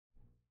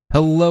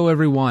Hello,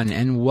 everyone,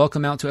 and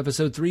welcome out to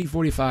episode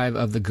 345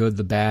 of The Good,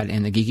 the Bad,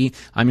 and the Geeky.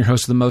 I'm your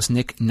host of the most,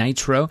 Nick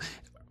Nitro,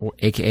 or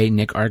aka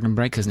Nick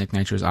Argenbright, because Nick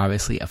Nitro is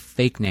obviously a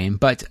fake name.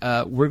 But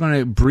we're going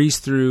to breeze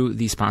through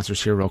these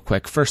sponsors here real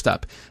quick. First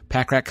up,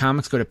 Pack Rat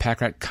Comics. Go to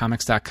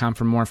packratcomics.com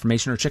for more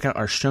information, or check out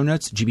our show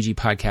notes,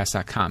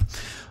 gbgpodcast.com.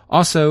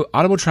 Also,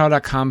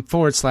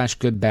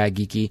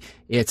 audibletrial.com/goodbadgeeky.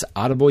 It's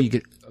Audible. You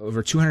get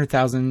over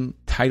 200,000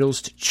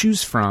 titles to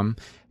choose from,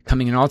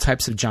 coming in all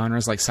types of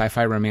genres like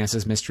sci-fi,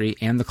 romances, mystery,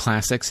 and the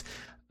classics.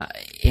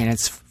 And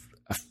it's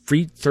a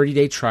free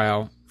 30-day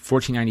trial,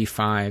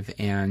 $14.95.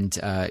 And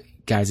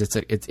guys,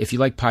 if you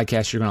like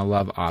podcasts, you're going to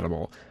love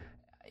Audible.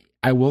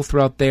 I will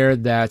throw out there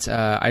that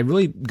I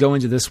really go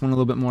into this one a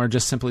little bit more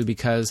just simply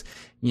because,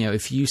 you know,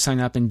 if you sign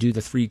up and do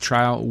the free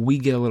trial, we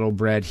get a little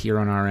bread here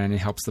on our end. It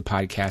helps the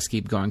podcast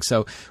keep going.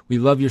 So we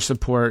love your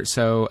support.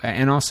 So,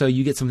 and also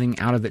you get something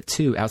out of it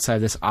too, outside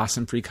of this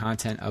awesome free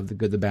content of The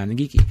Good, the Bad, and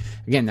the Geeky.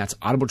 Again, that's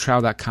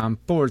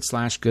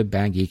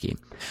audibletrial.com/goodbadgeeky.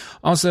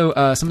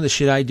 Also, some of the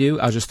shit I do,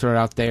 I'll just throw it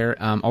out there.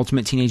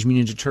 Ultimate Teenage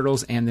Mutant Ninja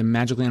Turtles and the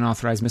Magically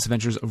Unauthorized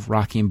Misadventures of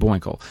Rocky and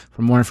Bullwinkle.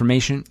 For more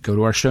information, go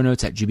to our show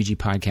notes at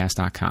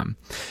gbgpodcast.com.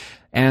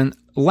 And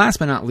last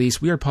but not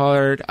least, we are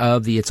part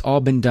of the It's All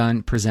Been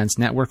Done Presents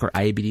Network, or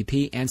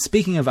IABDP. And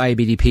speaking of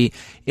IABDP,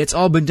 It's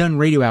All Been Done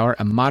Radio Hour,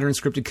 a modern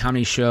scripted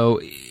comedy show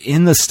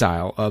in the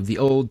style of the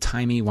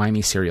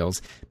old-timey-wimey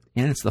serials.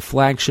 And it's the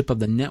flagship of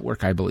the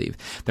network, I believe.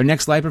 Their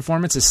next live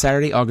performance is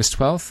Saturday, August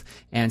 12th,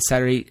 and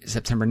Saturday,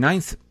 September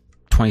 9th,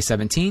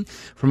 2017.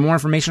 For more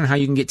information on how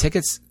you can get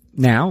tickets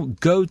now,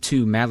 go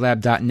to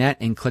madlab.net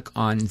and click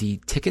on the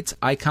tickets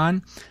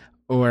icon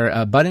or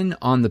a button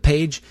on the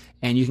page,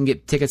 and you can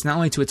get tickets not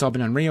only to It's All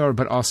Been Done Radio Hour,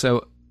 but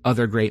also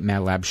other great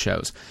Mad Lab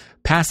shows.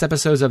 Past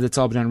episodes of It's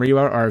All Been Done Radio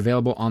Hour are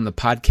available on the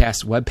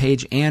podcast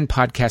webpage and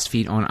podcast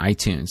feed on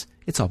iTunes.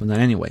 It's all been done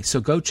anyway, so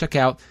go check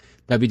out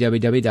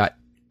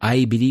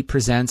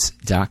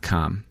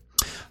www.iabdpresents.com.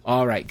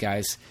 All right,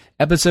 guys.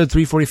 Episode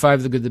 345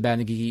 of The Good, the Bad,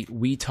 and the Geeky,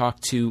 we talk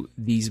to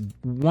these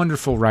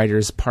wonderful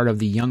writers, part of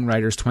the Young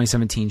Writers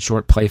 2017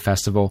 Short Play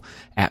Festival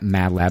at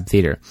Mad Lab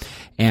Theater.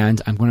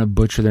 And I'm going to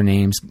butcher their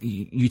names.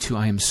 You two,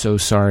 I am so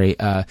sorry.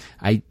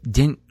 I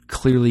didn't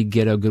clearly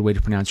get a good way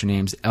to pronounce your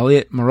names.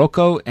 Elliott,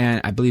 Marrocco,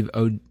 and I believe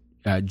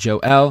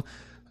Joelle,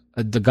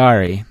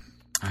 Odoguardi.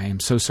 I am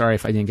so sorry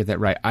if I didn't get that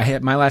right.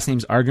 My last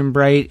name's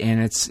Argenbright,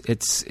 and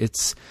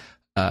it's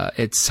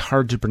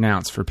hard to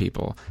pronounce for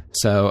people.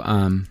 So,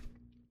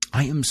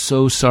 I am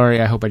so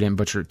sorry. I hope I didn't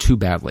butcher it too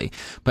badly.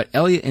 But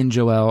Elliott and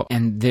Joelle,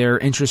 and their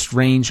interests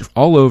range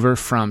all over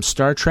from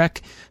Star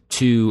Trek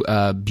to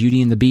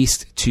Beauty and the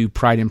Beast to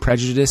Pride and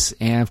Prejudice,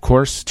 and of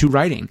course to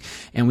writing.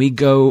 And we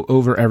go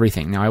over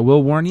everything. Now, I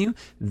will warn you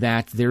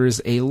that there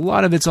is a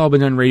lot of It's All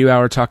Been Done Radio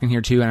Hour talking here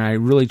too, and I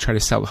really try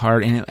to sell it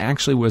hard, and it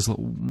actually was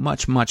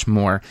much, much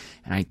more.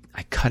 And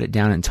I cut it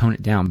down and tone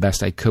it down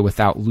best I could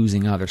without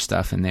losing other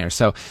stuff in there.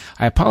 So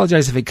I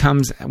apologize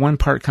if one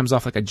part comes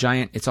off like a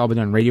giant It's All Been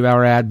Done Radio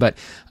Hour ad, but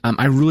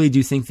I really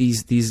do think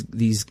these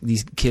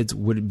kids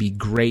would be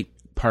great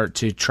part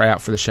to try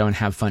out for the show and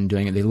have fun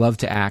doing it. They love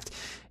to act.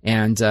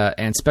 And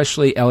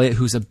especially Elliott,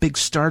 who's a big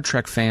Star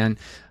Trek fan.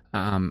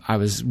 I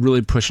was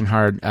really pushing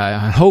hard.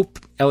 I hope,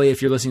 Elliott,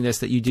 if you're listening to this,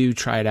 that you do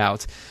try it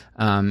out.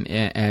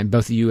 And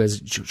both of you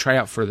try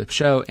out for the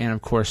show, and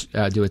of course,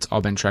 do It's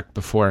All Been Trek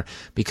before,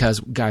 because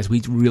guys,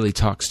 we really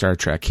talk Star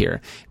Trek here.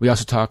 We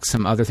also talk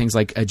some other things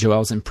like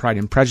Joelle's in Pride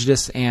and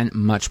Prejudice and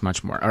much,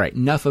 much more. All right,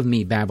 enough of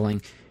me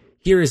babbling.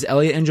 Here is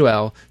Elliott and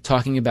Joelle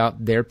talking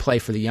about their play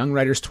for the Young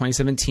Writers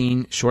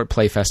 2017 Short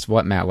Play Festival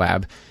at Mad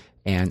Lab.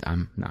 And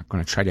I'm not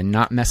going to try to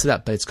not mess it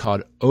up, but it's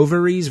called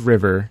Ovaries,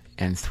 River,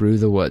 and Through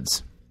the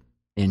Woods.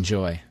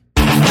 Enjoy.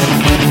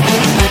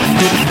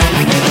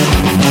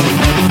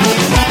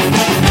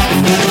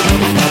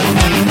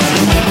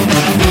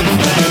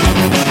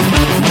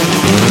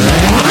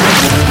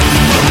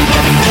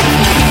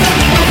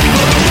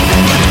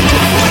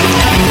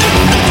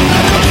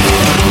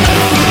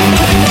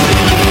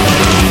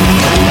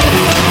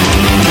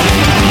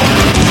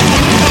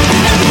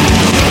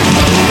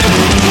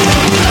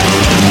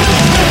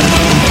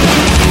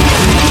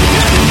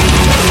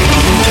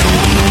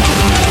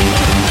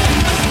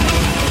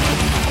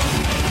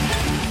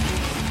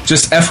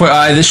 Just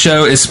FYI, this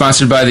show is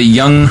sponsored by the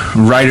Young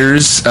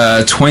Writers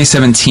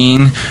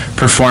 2017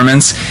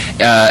 performance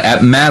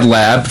at Mad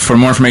Lab. For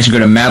more information, go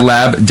to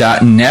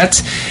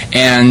madlab.net.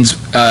 And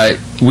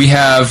we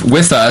have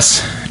with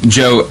us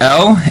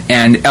Joelle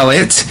and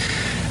Elliott.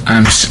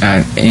 I'm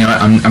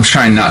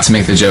trying not to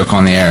make the joke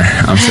on the air.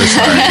 I'm so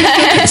sorry.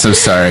 I'm so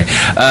sorry.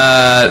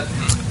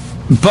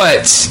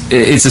 But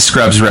it's a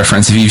Scrubs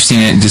reference. If you've seen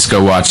it, just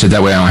go watch it.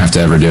 That way I don't have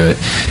to ever do it.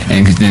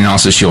 And then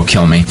also she'll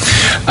kill me.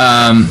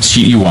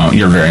 You won't.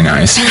 You're very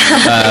nice.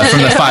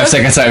 From the 5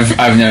 seconds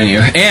I've known you.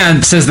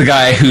 And says the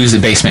guy whose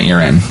basement you're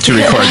in to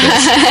record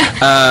this.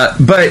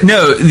 But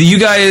no, you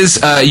guys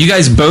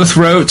both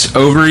wrote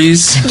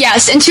Ovaries.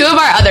 Yes, and two of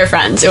our other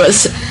friends. It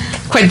was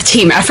quite a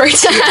team effort.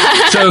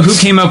 So who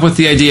came up with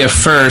the idea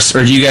first,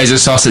 or do you guys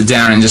just all sit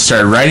down and just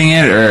start writing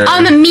it? Or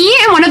me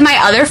and one of my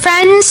other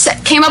friends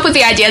came up with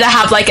the idea to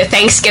have like a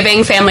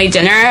Thanksgiving family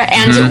dinner,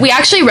 and we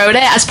actually wrote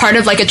it as part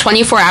of like a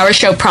 24-hour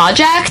show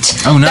project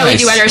that we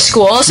do at our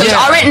school. So it's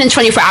all written in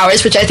 24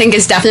 hours, which I think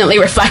is definitely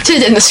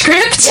reflected in the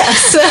script.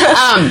 Yes.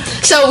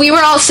 So we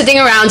were all sitting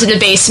around in a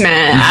basement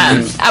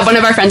at one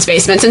of our friends'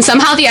 basements, and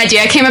somehow the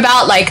idea came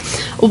about, like,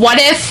 what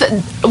if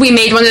we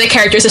made one of the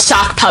characters a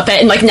sock puppet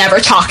and like never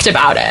talked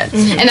about it?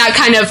 And that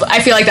kind of, I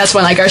feel like that's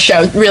when like our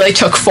show really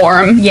took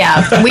form.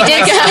 Yeah, we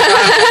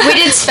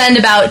did spend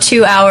about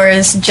 2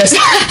 hours just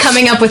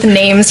coming up with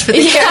names for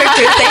the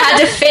characters. They had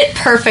to fit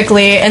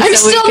perfectly, and I'm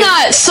still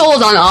not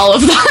sold on all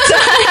of them.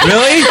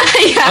 Really?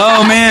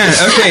 Oh man.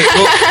 Okay.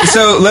 Well,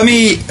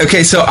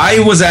 so I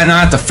was not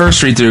at the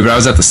first read through, but I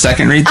was at the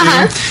second read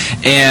through.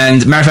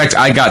 And matter of fact,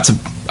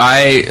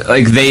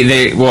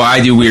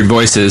 I do weird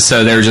voices,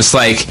 so they were just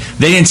like,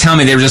 they didn't tell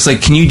me, they were just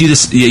like, can you do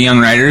this young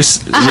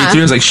writers read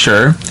through? I was like,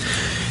 sure.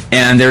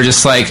 And they were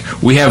just like,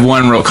 we have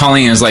one role.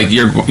 Colleen is like,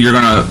 you're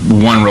gonna,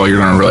 one role you're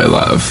gonna really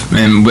love.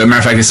 And matter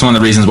of fact, it's one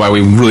of the reasons why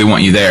we really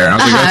want you there. And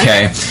I was like,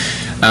 okay.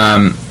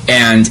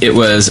 And it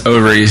was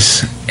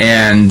ovaries,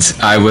 and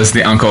I was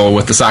the uncle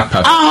with the sock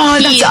puppet. Oh,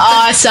 that's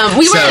awesome.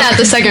 We weren't at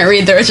the second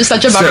read. There was just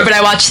such a bummer, but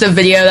I watched the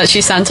video that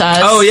she sent us.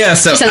 Oh, yeah.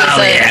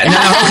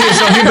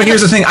 But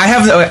here's the thing. I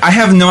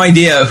have no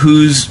idea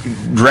who's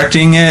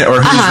directing it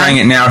or who's writing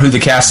it now, or who the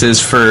cast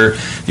is for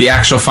the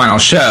actual final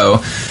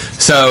show.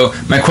 So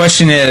my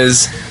question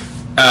is,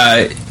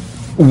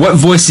 what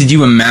voice did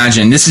you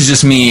imagine? This is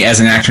just me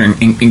as an actor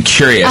and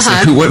curious.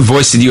 Like, what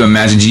voice did you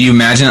imagine? Did you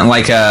imagine it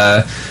like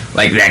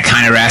that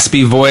kind of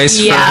raspy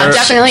voice? Yeah, for her?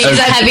 Definitely. She's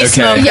a heavy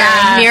smoker.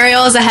 Yeah.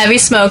 Muriel is a heavy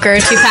smoker.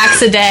 2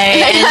 packs a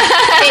day. And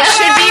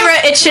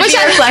it should be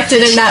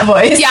reflected in that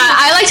voice. Yeah,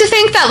 I like to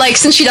think that, like,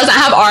 since she doesn't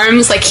have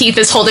arms, like, Keith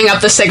is holding up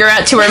the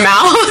cigarette to her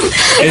mouth,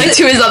 like,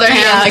 to his other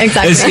hand. Yeah, like,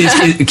 exactly.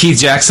 Is Keith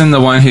Jackson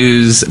the one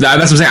who's... That's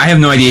what I'm saying. I have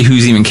no idea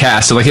who's even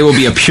cast, so, like, it will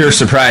be a pure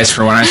surprise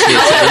for when I see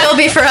it. It will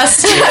be for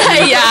us, too.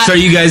 Yeah. So are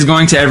you guys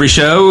going to every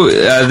show,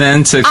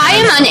 then, to... I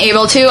am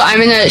unable to.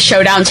 I'm in a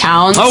show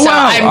downtown, so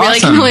I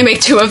really can only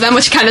make 2 of them,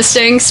 which kind of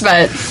stinks,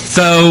 but...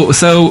 So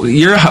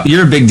you're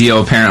a big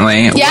deal,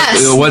 apparently.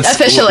 Yes,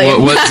 officially.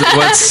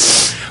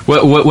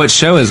 What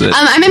show is it?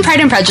 I'm in Pride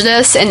and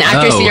Prejudice in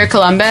Actors Theatre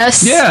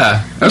Columbus.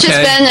 Yeah, okay. Which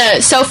has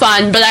been so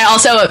fun, but I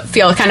also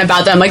feel kind of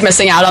bad that I'm like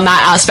missing out on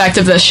that aspect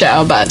of this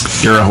show. But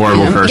you're a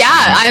horrible person. Yeah,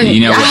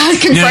 I'm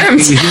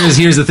confirmed.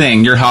 Here's the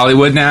thing: you're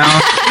Hollywood now.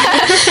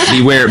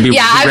 Beware.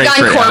 I've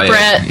gone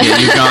corporate.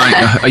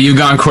 Yeah, you've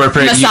gone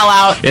corporate. I'm a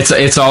sellout.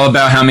 It's all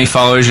about how many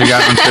followers you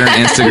got on Twitter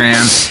and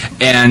Instagram,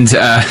 and.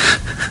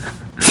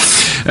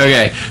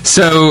 Okay,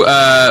 so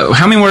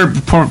how many more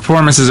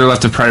performances are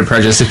left of Pride and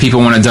Prejudice if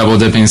people want to double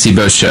dip and see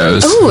both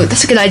shows? Ooh,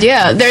 that's a good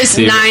idea. There's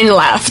 9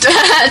 left.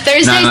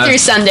 Thursdays through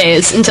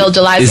Sundays until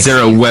July 16th. Is there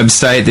a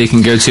website they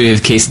can go to in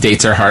case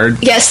dates are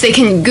hard? Yes, they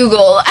can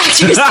Google Actors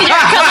Theatre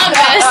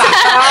Columbus,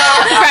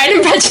 Pride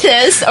and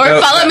Prejudice,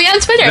 or follow me on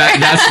Twitter.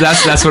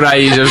 That's what I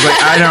use. I was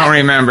like, I don't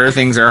remember.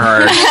 Things are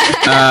hard.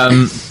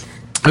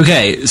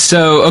 Okay,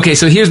 so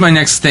here's my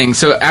next thing.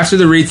 So after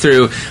the read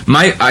through,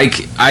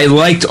 I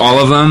liked all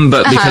of them,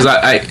 but because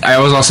I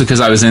was also, because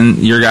I was in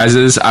your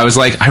guys's, I was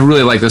like, I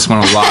really like this one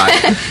a lot.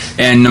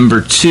 And number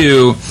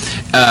 2,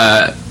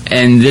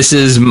 and this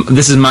is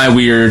my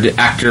weird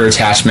actor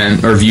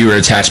attachment or viewer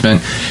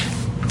attachment.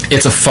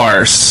 It's a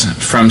farce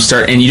from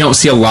start, and you don't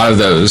see a lot of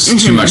those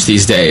too much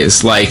these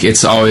days. Like,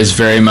 it's always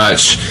very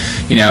much,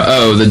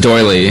 the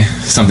doily,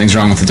 something's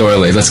wrong with the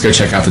doily, let's go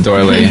check out the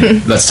doily,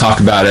 let's talk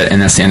about it,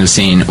 and that's the end of the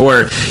scene.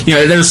 Or,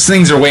 those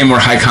things are way more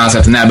high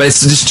concept than that, but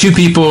it's just 2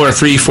 people or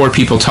 3, 4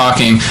 people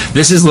talking.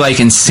 This is like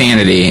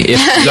insanity if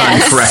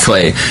done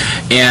correctly.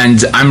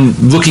 And I'm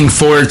looking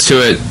forward to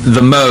it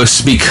the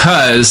most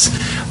because,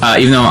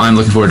 even though I'm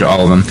looking forward to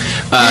all of them,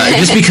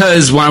 just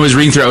because when I was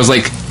reading through, I was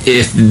like,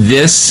 if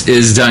this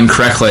is done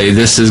correctly,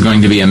 this is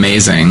going to be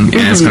amazing, and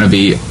it's going to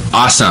be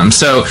awesome.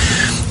 So,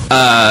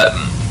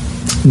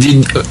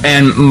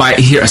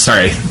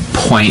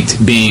 point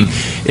being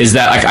is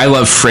that, like, I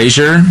love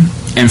Frasier,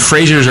 and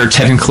Frasier's are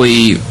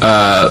technically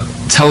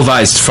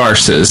televised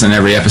farces in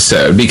every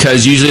episode,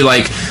 because usually,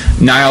 like,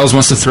 Niles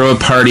wants to throw a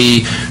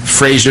party,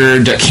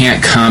 Frasier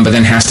can't come, but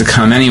then has to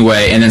come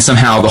anyway, and then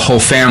somehow the whole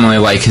family,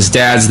 like his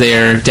dad's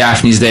there,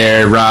 Daphne's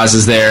there, Roz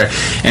is there,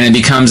 and it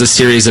becomes a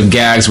series of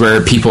gags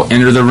where people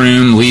enter the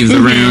room, leave the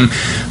room.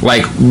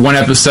 Like, one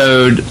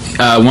episode,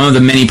 one of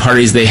the mini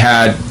parties they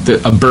had,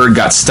 a bird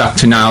got stuck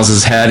to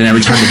Niles' head, and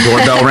every time the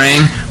doorbell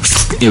rang,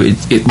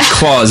 it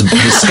claws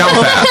his scalp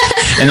out.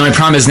 And the only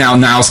problem is now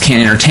Niles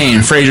can't entertain.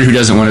 Frasier, who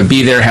doesn't want to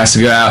be there, has to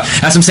go out.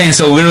 That's what I'm saying.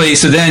 So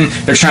then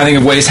they're trying to think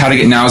of ways how to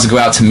get Niles to go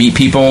out to meet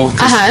people.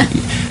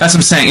 That's what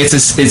I'm saying.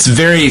 It's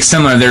very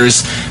similar.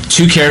 There's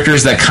 2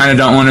 characters that kind of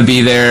don't want to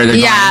be there.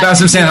 That's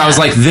what I'm saying. I was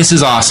like, this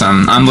is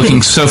awesome. I'm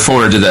looking so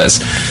forward to this.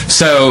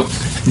 So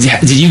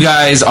did you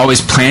guys always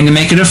plan to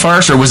make it a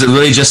farce, or was it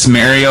really just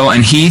Mariel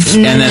and Heath,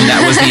 and then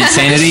that was the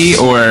insanity,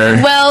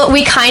 or? Well,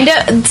 we kind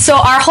of, so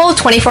our whole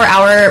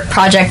 24-hour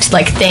project,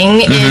 like,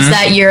 thing is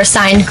that you're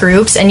assigned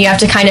groups, and you have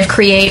to kind of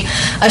create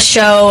a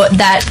show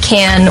that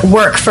can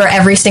work for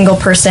every single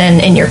person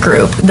in your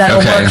group, that'll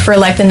work for,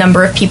 like, the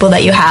number of people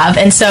that you have.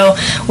 And so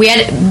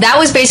that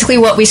was basically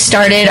what we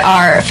started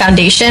our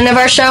foundation of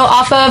our show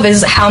off of,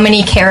 is how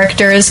many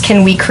characters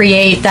can we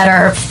create that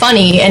are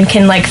funny and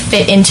can, like,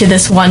 fit into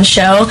this one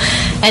show.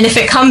 And if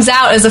it comes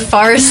out as a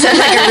farce and,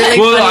 like, a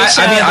really funny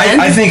show,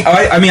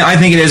 I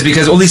think it is,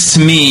 because, at least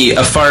to me,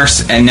 a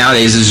farce and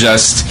nowadays is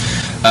just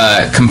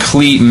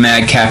complete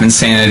madcap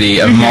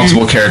insanity of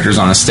multiple characters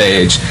on a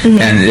stage,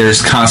 and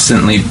there's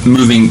constantly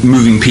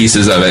moving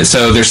pieces of it.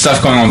 So there's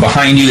stuff going on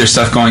behind you, there's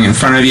stuff going in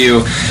front of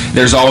you.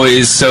 There's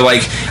always, so,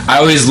 like, I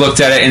always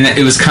looked at it, and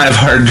it was kind of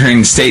hard during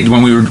the stage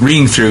when we were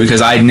reading through,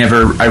 because I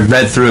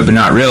read through it, but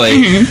not really.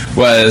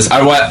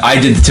 I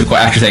did the typical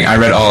actor thing. I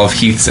read all of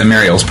Heath's and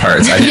Mariel's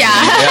parts. I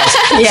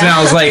didn't So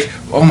I was like,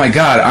 oh my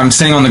god, I'm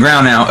sitting on the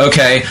ground now,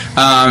 okay,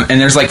 and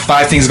there's like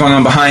 5 things going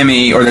on behind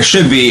me, or there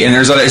should be, and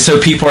there's other, so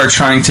people are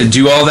trying to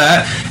do all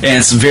that, and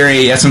it's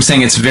very, that's what I'm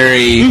saying, it's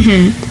very,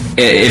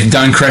 if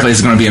done correctly,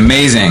 it's going to be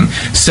amazing.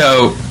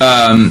 So,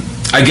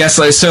 I guess,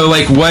 like, so,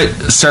 like, what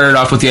started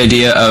off with the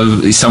idea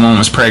of someone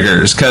was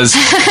preggers? Because,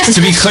 to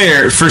be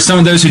clear, for some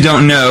of those who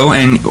don't know,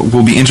 and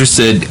will be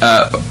interested,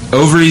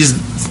 ovaries,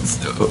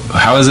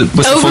 how is it?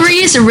 What's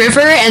Ovaries,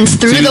 River, and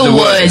Through the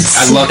Woods.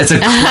 I love, it's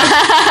a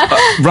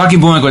Rocky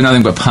Bullwinkle with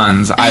nothing but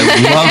puns. I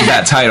love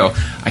that title.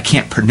 I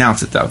can't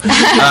pronounce it, though.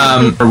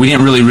 Or we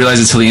didn't really realize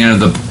until the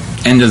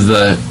end of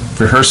the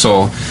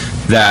rehearsal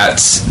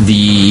that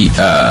the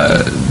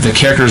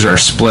characters are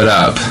split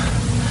up.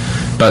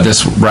 But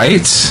this,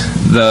 right?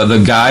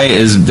 The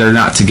guy they're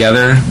not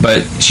together,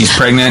 but she's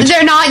pregnant.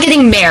 They're not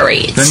getting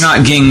married. They're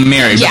not getting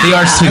married, but they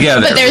are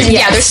together. But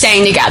they're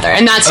staying together,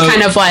 and that's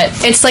kind of what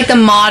it's like, the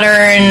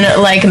modern,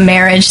 like,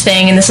 marriage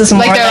thing, and this is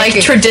more like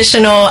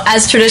traditional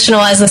as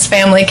this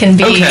family can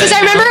be. Because I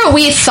remember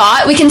we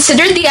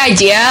considered the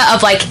idea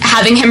of, like,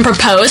 having him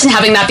propose and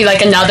having that be,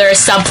 like, another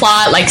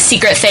subplot, like,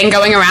 secret thing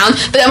going around,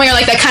 but then we were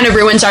like, that kind of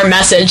ruins our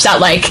message that,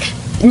 like,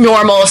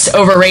 normal's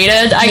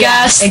overrated, I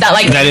guess. That,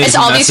 like, it's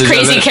all these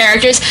crazy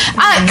characters.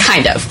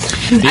 Kind of.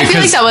 I feel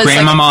like that was,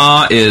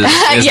 Grandmama is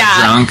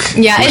drunk.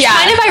 Yeah, it's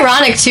kind of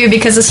ironic, too,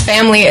 because this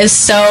family is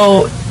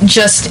so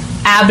just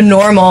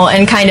abnormal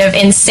and kind of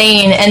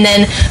insane, and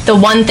then the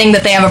one thing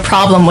that they have a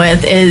problem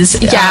with is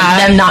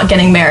them not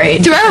getting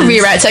married. Through our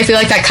rewrites, I feel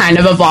like that kind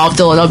of evolved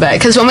a little bit,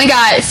 because when we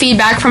got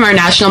feedback from our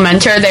national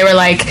mentor, they were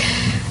like,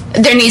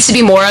 there needs to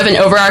be more of an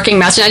overarching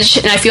message,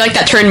 and I feel like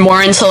that turned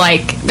more into,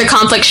 like, the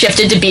conflict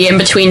shifted to be in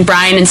between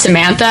Brian and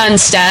Samantha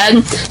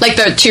instead, like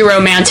the two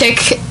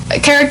romantic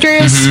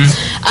characters,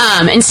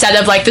 instead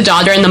of, like, the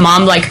daughter and the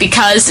mom, like,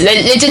 because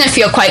it didn't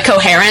feel quite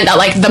coherent that,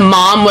 like, the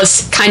mom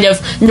was kind of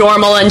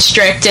normal and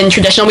strict and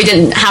traditional. We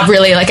didn't have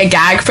really, like, a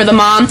gag for the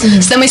mom,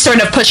 so then we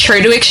sort of pushed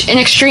her to an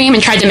extreme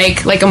and tried to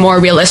make, like, a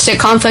more realistic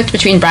conflict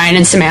between Brian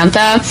and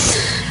Samantha.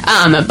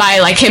 By,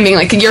 like, him being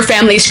like, your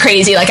family's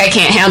crazy, like, I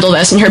can't handle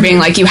this, and her being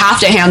like, you have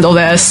to handle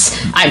this,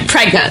 I'm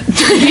pregnant,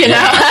 you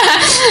know?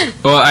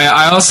 Well,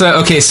 I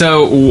also,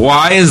 so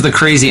why is the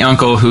crazy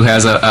uncle who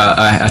has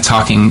a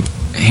talking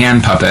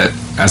hand puppet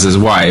as his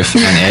wife,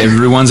 and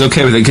everyone's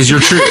okay with it, because you're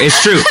true.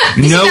 It's true.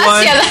 No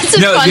one. Yeah, that's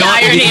a fun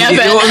irony of it.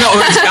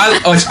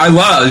 I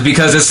love it,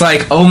 because it's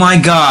like, oh my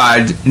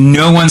god,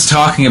 no one's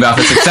talking about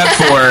this except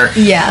for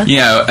the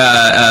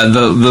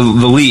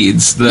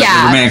leads, the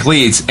romantic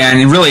leads,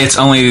 and really it's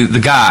only the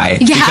guy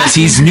because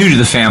he's new to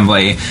the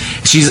family.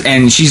 She's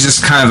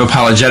just kind of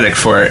apologetic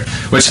for it,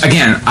 which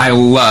again I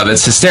love.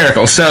 It's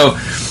hysterical. So,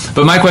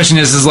 but my question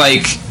is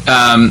like.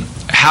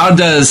 How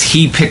does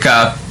he pick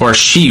up, or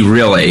she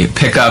really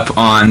pick up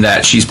on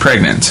that she's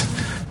pregnant?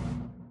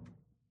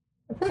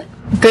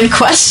 Good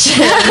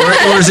question.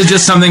 or is it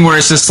just something where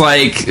it's just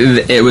like,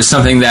 it was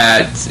something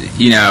that,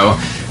 you know,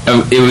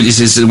 it was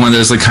just one of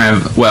those, like, kind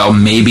of, well,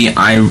 maybe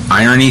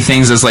irony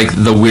things as, like,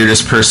 the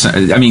weirdest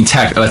person. I mean,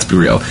 let's be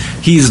real.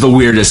 He's the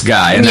weirdest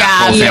guy in that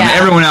whole family.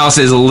 Yeah. Everyone else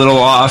is a little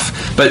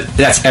off, but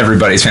that's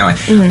everybody's family.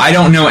 I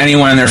don't know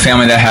anyone in their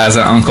family that has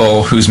an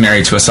uncle who's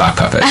married to a sock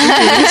puppet.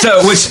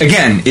 So, which,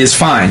 again, is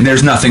fine.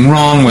 There's nothing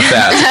wrong with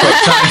that.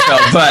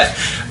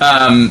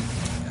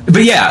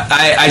 But yeah,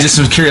 I just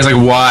was curious, like,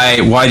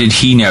 why did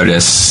he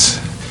notice?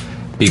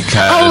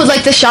 Because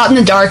like the shot in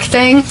the dark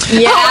thing.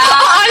 Yeah.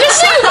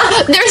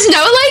 Honestly, there's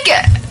no,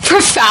 like,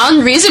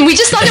 profound reason. We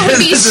just thought it would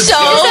be so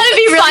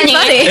really funny.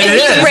 And he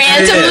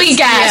randomly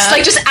guessed.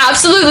 Like, just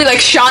absolutely, like,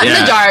 shot in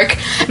the dark.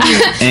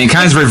 And it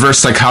kind of reverse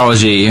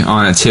psychology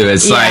on it, too.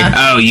 It's like,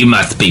 oh, you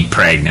must be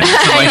pregnant.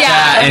 Like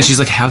that. And she's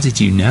like, how did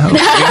you know? You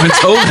haven't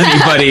told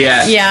anybody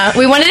yet. Yeah.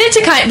 We wanted it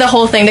to the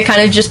whole thing to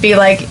kind of just be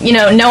like, you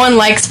know, no one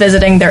likes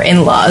visiting their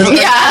in-laws. Like,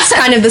 that's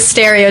kind of the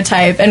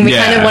stereotype. And we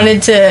kind of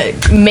wanted to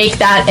make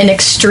that an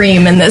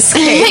extreme in this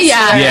case.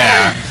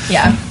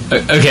 Yeah.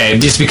 Okay,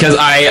 just because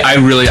I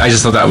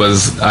just thought that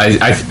was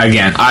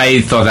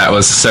I thought that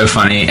was so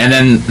funny, and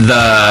then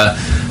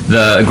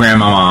the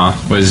grandmama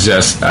was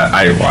just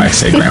I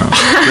say grandma.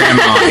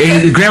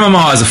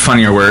 Grandmama is a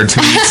funnier word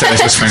to me, so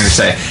it's just funny to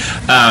say.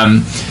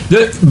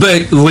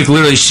 But like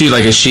literally,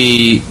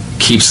 she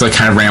keeps like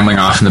kind of rambling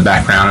off in the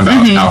background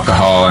about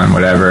alcohol and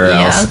whatever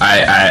else.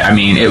 I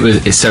mean,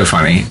 it's so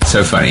funny,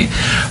 so funny.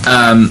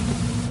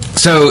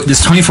 So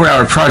this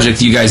 24-hour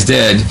project you guys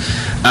did,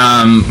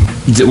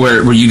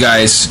 were you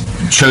guys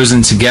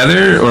chosen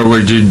together,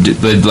 or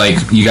did like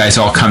you guys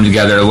all come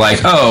together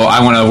like, oh,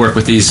 I want to work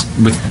with these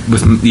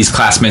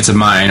classmates of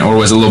mine, or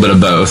was it a little bit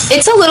of both?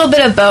 It's a little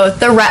bit of both.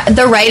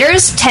 The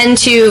writers tend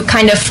to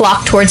kind of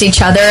flock towards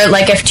each other.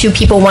 Like if two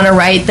people want to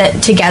write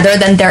that together,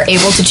 then they're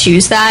able to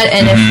choose that,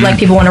 and if like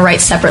people want to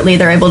write separately,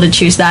 they're able to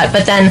choose that.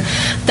 But then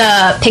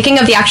the picking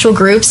of the actual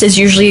groups is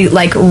usually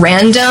like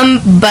random,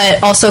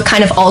 but also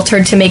kind of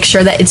altered to make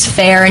sure that it's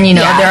fair, and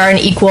there are an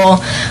equal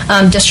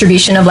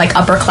distribution of like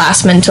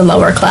upperclassmen to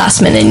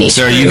lowerclassmen in each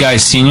So are group. you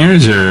guys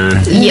seniors, or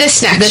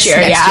this next year?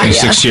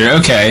 Next year,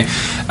 okay.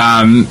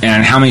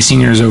 And how many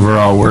seniors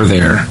overall were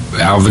there?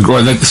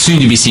 The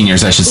soon-to-be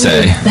seniors, I should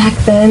say. Back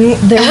then,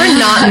 there were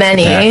not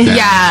many.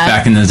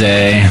 Back in the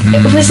day.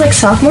 It was like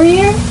sophomore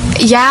year?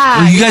 Yeah.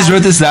 Oh, you guys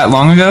wrote this that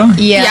long ago?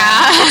 Yeah.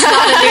 It's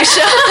not a new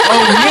show.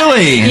 Oh,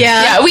 really?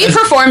 Yeah, we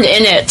performed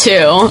in it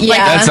too.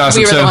 Yeah. That's awesome.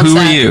 We were So who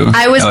were you?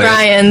 I was Elliott.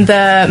 Brian,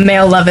 the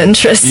male love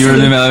interest. You were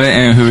the male of it,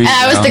 and who were you? And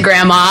I was the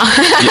grandma.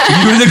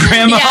 You were the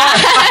grandma?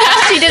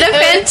 She did a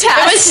fantastic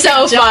It was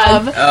so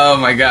job. fun. Oh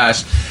my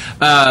gosh.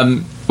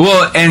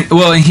 Well,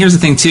 and here's the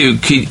thing too.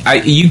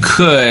 You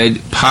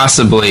could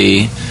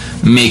possibly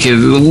make it a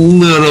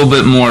little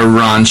bit more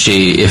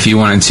raunchy if you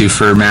wanted to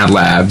for Mad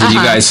Lab. Did you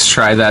guys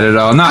try that at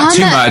all? Not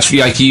too much.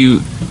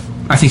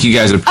 I think you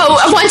guys are.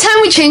 Oh, one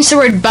time we changed the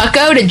word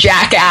bucko to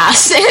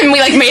jackass, and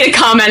we like made a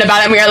comment about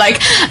it, and we were like,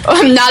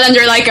 I'm not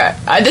under like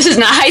this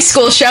isn't a high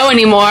school show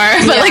anymore,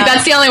 but like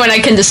that's the only one I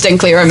can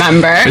distinctly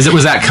remember.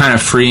 Was that kind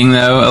of freeing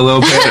though, a little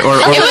bit? Or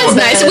it was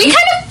nice. We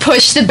kind of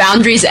pushed the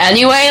boundaries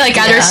anyway, like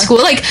at our school.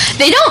 Like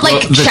they don't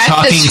like check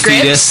the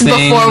scripts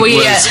before we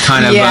was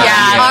kind of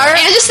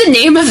and just the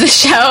name of the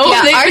show.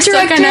 Yeah, our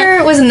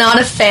director was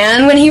not a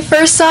fan when he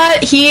first saw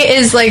it. He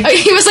was like,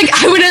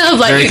 I wouldn't have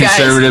let very you guys.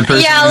 Conservative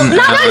person. Yeah,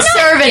 not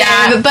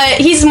conservative, but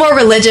he's more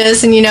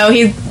religious, and he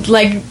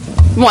like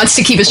wants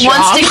to keep his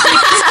job.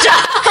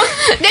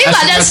 They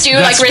let us do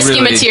like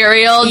risky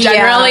material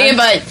generally,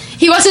 but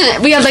he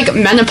wasn't. We had like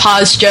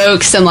menopause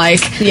jokes and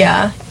like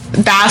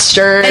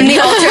bastard, and the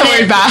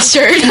alternate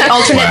bastard. The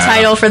alternate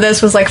title for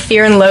this was like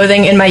Fear and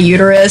Loathing in My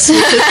Uterus, which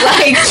is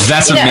like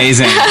that's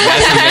amazing.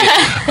 That's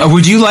amazing.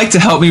 Would you like to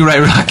help me write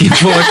Rocky IV?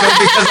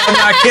 Because I'm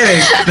not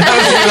kidding. That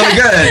was really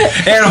good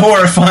and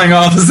horrifying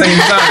all at the same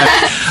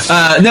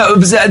time. No,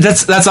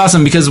 that's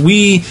awesome because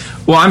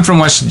I'm from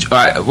West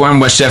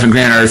Jeff, and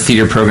granted our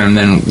theater program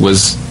then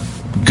was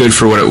good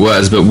for what it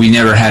was, but we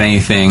never had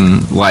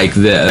anything like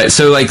this.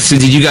 So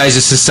did you guys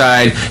just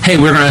decide, hey,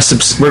 we're gonna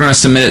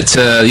submit it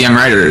to Young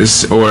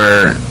Writers,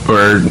 or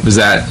was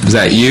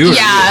that you?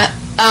 Yeah,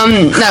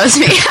 that was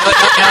me.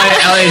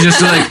 Elliott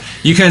just like,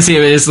 you couldn't see it,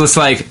 but it's just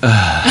like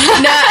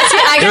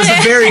there was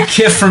a very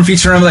Kiff from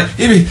Futurama, like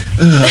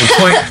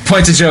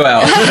point to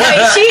Joelle.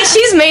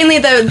 She's mainly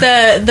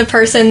the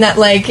person that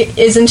like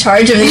is in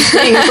charge of these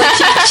things. Like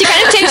she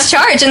kind of takes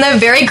charge in a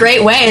very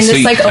great way, and I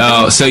think I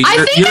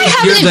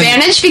have an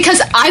advantage because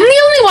I'm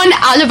the only one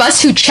out of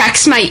us who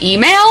checks my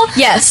email.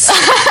 Yes,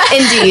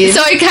 indeed.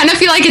 So I kind of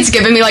feel like it's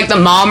giving me like the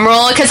mom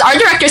role, because our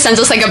director sends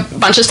us like a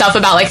bunch of stuff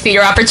about like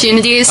theater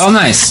opportunities. Oh,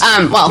 nice.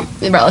 Well,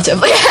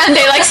 relatively, and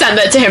they like send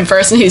it to him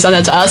first, and he sent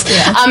it to us.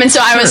 Yeah. And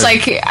so I was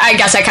like, I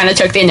guess I kind of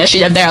took the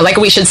initiative there. Like,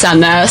 we should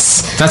send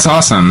this. That's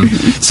awesome.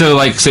 So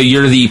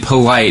you're the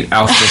polite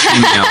alpha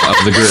female of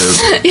the group.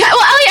 Yeah.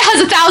 Well, Elliott has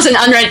 1,000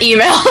 unread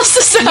emails.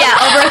 So.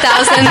 Yeah, over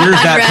 1,000 You're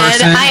unread. that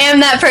person? I am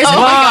that person.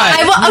 Oh, why?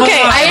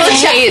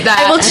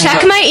 I will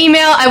check my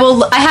email.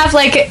 I have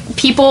like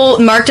people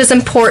marked as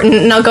important,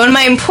 and I'll go to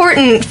my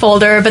important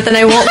folder, but then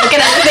I won't look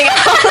at anything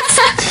else.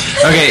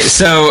 Okay,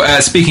 so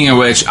speaking of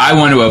which, I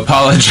want to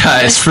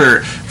apologize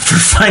for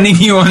finding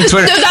you on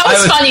Twitter. No, that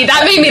was funny.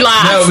 That made me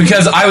laugh. No,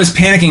 because I was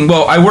panicking.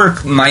 Well, I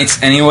work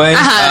nights anyway,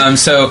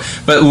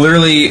 but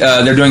literally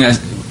they're doing a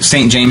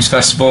St. James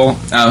Festival.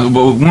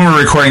 When we're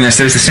recording this,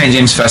 there's the St.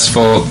 James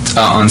Festival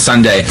on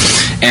Sunday,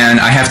 and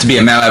I have to be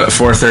at Mad Lab at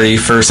 4:30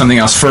 for something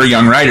else for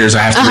Young Writers.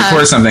 I have to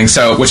record something,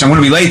 which I'm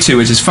going to be late to,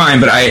 which is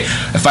fine. But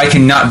if I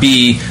cannot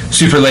be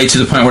super late to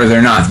the point where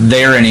they're not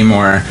there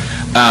anymore,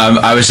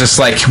 I was just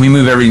like, can we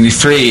move everything to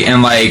 3?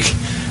 And like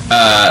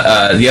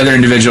the other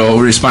individual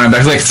responded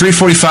back like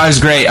 3:45 is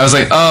great. I was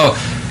like, oh,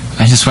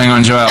 I just waiting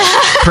on Joelle.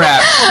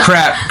 crap.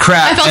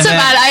 I felt so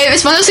bad. It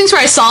was one of those things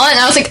where I saw it and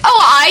I was like,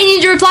 oh, I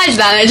need to reply to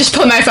that. And I just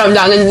put my phone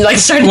down and like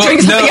started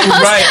doing something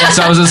else. Right. And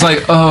so I was just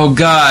like, oh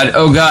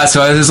god.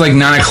 So I was just like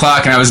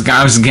 9:00 and I was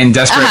getting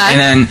desperate. And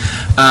then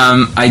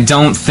I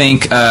don't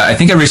think I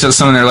think I reached out to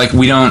someone. They're like,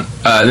 we don't.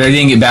 They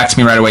didn't get back to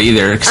me right away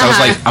either, because I was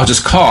like, I'll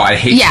just call. I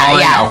hate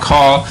calling. I'll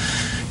call.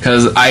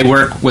 because I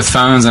work with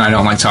phones and I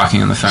don't like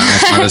talking on the phone.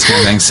 It's one of those kind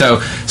of things. So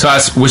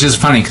which is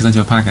funny because I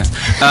do a podcast.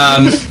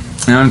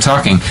 And I'm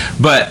talking,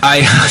 but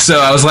I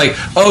was like,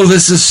 oh,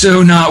 this is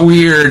so not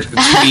weird.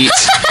 Tweet,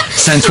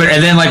 send Twitter,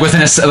 and then like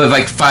within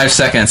 5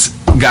 seconds,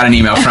 got an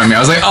email from me. I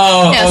was like,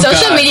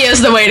 social media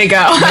is the way to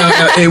go.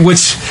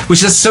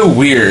 Which is so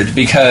weird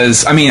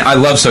because I mean I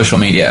love social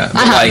media,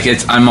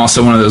 but I'm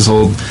also one of those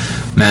old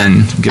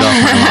men, get off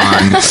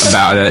my lawn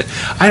about it.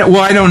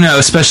 I don't know,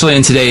 especially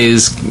in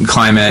today's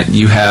climate,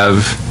 you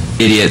have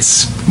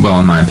idiots, well,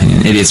 in my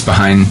opinion, idiots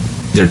behind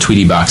their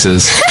Tweety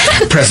boxes.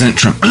 President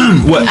Trump.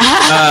 What?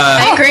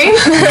 I agree.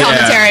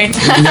 Commentary.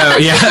 No,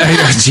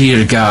 yeah.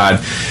 Dear God.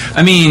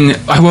 I mean,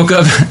 I woke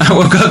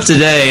up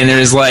today and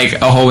there's like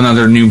a whole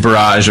another new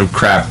barrage of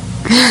crap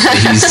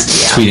that he's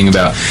tweeting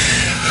about.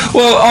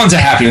 Well, on to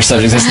happier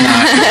subjects. It's not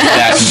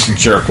that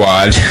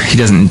jerkwad. He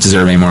doesn't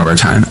deserve any more of our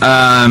time.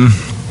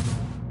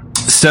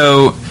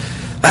 So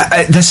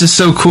that's just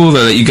so cool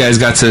though that you guys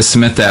got to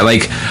submit that.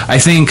 Like, I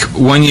think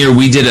one year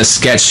we did a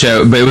sketch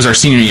show, but it was our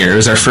senior year. It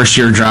was our first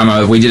year of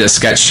drama. We did a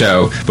sketch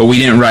show, but we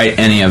didn't write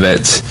any of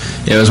it.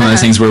 It was one of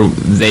those things where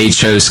they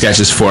chose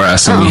sketches for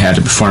us and we had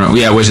to perform it.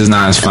 Yeah, which is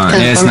not as fun.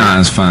 It's not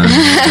as fun.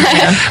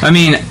 I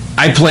mean,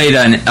 I played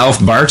an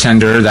elf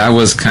bartender. That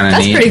was kind of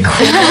neat. That's pretty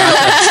cool.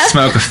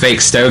 Smoke a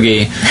fake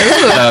stogie,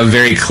 a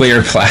very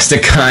clear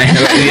plastic kind.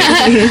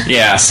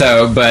 Yeah.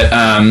 So, but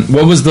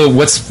what's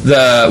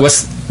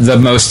the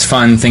most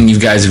fun thing you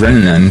guys have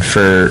written then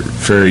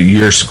for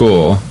your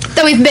school?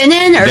 That we've been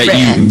in or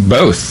written?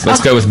 Both. Let's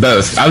go with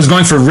both. I was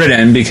going for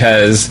written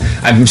because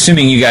I'm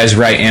assuming you guys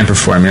write and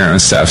perform your own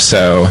stuff.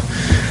 So.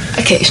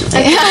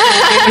 Occasionally.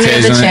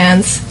 The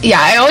chance. Yeah,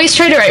 I always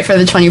try to write for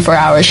the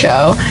 24-hour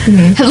show.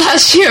 Mm-hmm.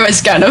 Last year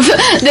was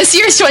this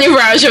year's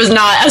 24-hour show was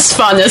not as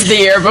fun as the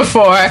year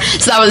before,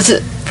 so that was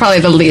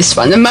probably the least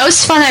fun. The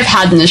most fun I've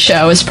had in the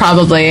show is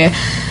probably,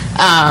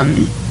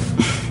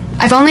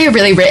 I've only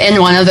really written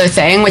one other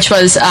thing, which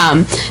was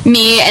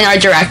me and our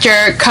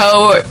director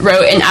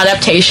co-wrote an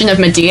adaptation of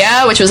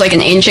Medea, which was like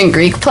an ancient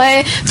Greek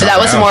play. So that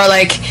was more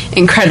like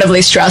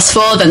incredibly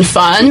stressful than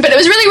fun, but it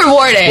was really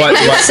rewarding.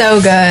 So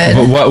good.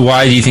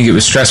 Why do you think it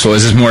was stressful?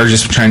 Is this more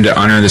just trying to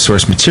honor the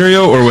source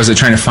material, or was it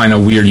trying to find a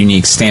weird,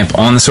 unique stamp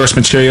on the source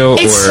material?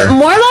 It's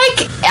more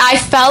like I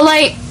felt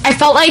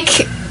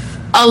like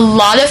a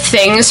lot of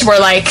things were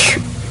like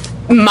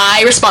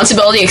my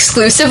responsibility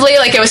exclusively.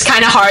 Like, it was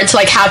kind of hard to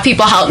like have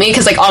people help me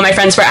because like all my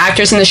friends were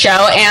actors in the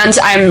show, and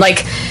I'm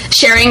like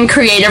sharing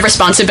creative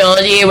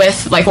responsibility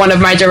with like one of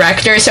my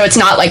directors, so it's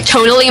not like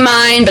totally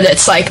mine, but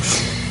it's like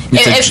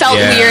it felt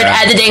weird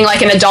editing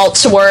like an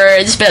adult's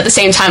words, but at the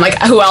same time,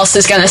 like, who else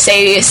is gonna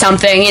say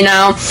something, you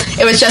know?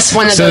 It was just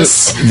one of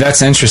those.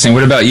 That's interesting.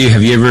 What about you?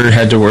 Have you ever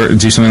had to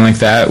do something like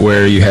that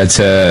where you had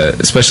to,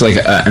 especially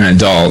like an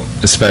adult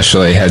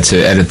especially, had to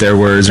edit their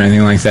words or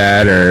anything like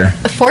that? Or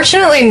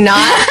fortunately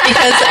not,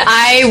 because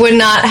I would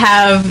not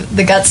have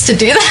the guts to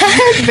do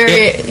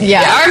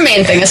that. Our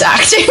main thing is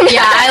acting.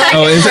 Yeah, I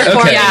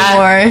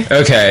like more.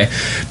 Okay.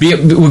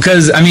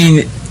 Because I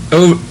mean,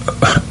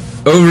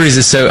 ovaries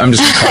is so. I'm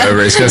just gonna call it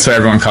ovaries. That's what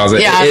everyone calls it.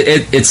 Yeah.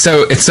 It's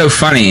so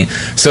funny.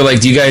 So, like,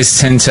 do you guys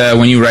tend to,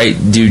 when you write,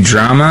 do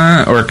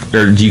drama, or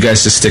do you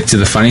guys just stick to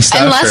the funny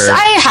stuff? Unless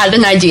I had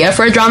an idea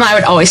for a drama, I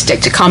would always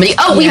stick to comedy.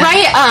 We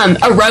write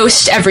a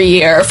roast every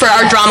year for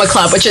our drama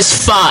club, which is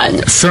fun.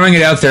 Throwing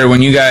it out there,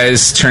 when you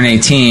guys turn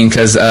 18,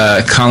 because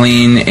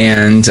Colleen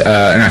and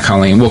not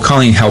Colleen. Well,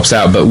 Colleen helps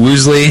out, but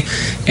Woosley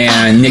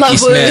and Nikki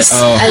Smith.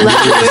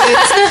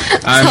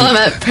 I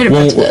love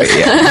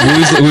Woosley.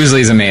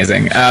 Woosley's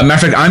amazing.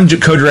 Matter of fact, I'm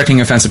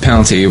co-directing Offensive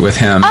Penalty with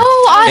him.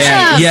 Oh, awesome!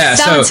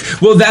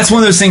 And that's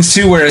one of those things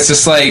too, where it's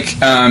just like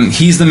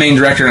he's the main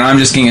director, and I'm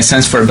just getting a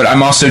sense for it. But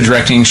I'm also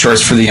directing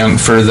shorts for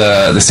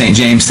the St.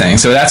 James thing.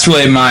 So that's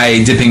really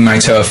my dipping my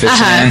toe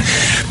officially in.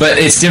 But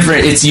it's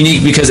different. It's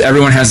unique because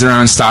everyone has their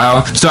own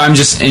style. So I'm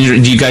just. Do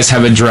you guys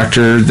have a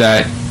director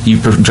that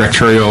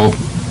directorial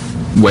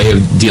way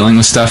of dealing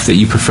with stuff that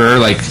you prefer,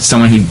 like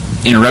someone who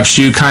interrupts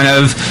you kind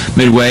of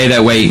midway,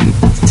 that way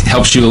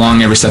helps you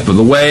along every step of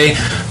the way,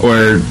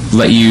 or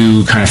let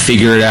you kind of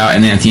figure it out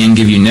and then at the end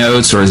give you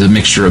notes, or is it a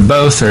mixture of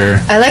both?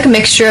 Or I like a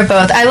mixture of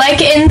both. I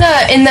like in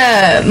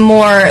the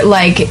more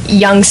like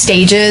young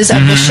stages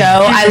of the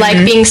show, I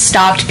like being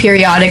stopped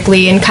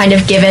periodically and kind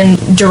of given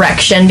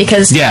direction,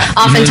 because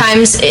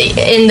oftentimes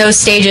in those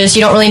stages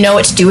you don't really know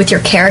what to do with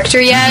your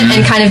character yet,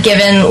 and kind of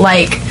given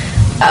like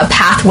a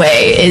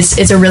pathway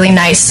is a really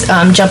nice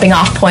jumping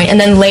off point. And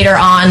then later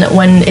on,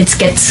 when it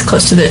gets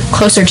closer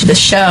to the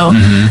show,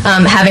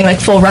 having like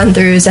full run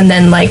throughs and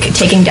then like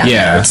taking down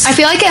notes. I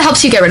feel like it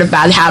helps you get rid of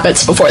bad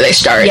habits before they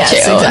start. Yes,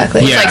 too.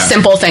 Exactly. It's like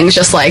simple things,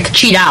 just like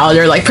cheat out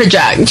or like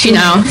project, you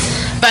know.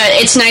 But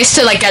it's nice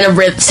to like get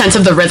a sense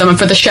of the rhythm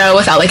for the show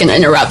without like an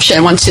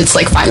interruption once it's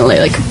like finally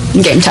like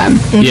game time.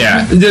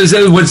 Yeah,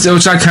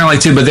 which I kind of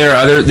like too. But there are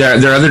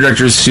other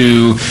directors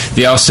who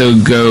they also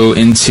go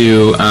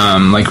into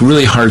like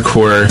really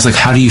hardcore. It's like,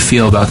 how do you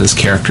feel about this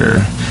character?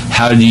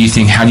 How do you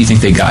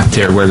think they got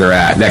there where they're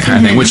at? That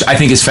kind of thing, which I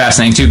think is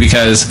fascinating too,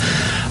 because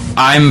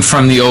I'm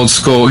from the old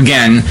school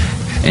again.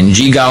 And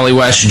gee golly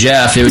West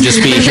Jeff, it would just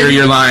be, here are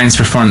your lines,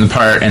 perform the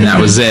part, and that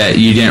was it.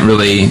 You didn't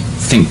really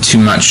think too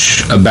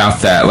much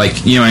about that,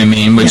 like, you know what I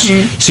mean? Which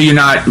so you're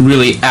not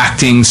really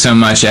acting so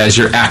much as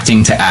you're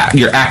acting to act.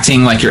 You're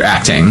acting like you're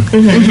acting,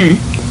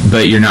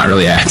 but you're not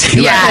really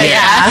acting.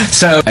 Yeah.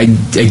 So I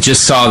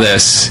just saw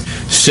this.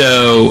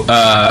 So,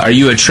 are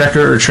you a Trekker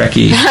or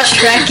Trekkie?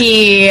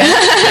 Trekkie.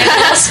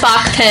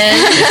 Spock pin.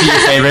 Is he your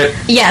favorite?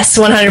 Yes,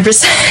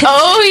 100%.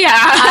 Oh yeah.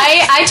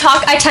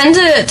 I tend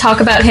to talk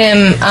about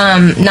him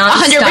not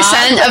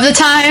 100% of the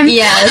time.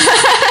 Yes.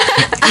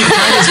 Can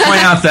I just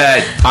point out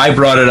that I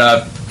brought it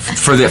up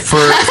for the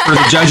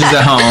judges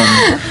at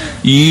home.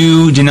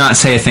 You do not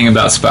say a thing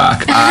about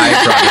Spock. I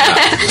brought it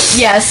up.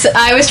 Yes,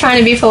 I was trying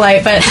to be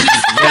polite, but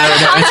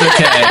it's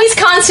okay. He's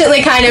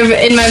constantly kind of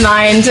in my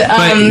mind.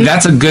 But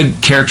that's a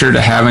good character to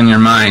have in your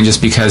mind,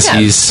 just because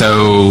he's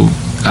so.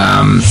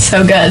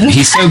 So good.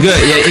 He's so good.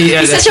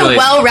 Yeah, he's such a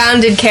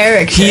well-rounded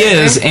character. He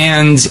is,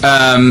 and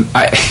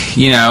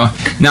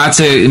not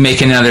to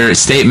make another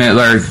statement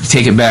or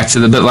take it back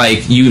to but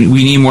like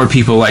we need more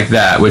people like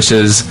that, which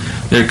is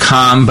they're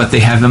calm but they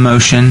have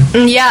emotion.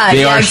 Yeah,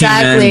 they are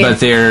exactly. human, but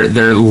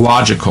they're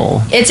logical.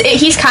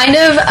 He's kind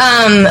of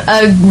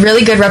a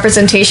really good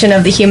representation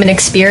of the human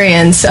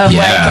experience of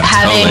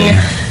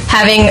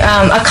having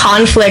a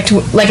conflict,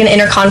 like an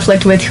inner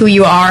conflict with who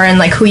you are and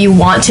like who you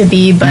want to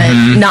be, but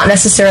not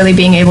necessarily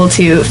being able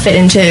to fit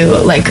into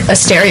like a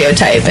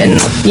stereotype, and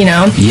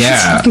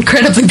it's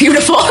incredibly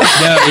beautiful. No,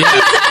 yeah.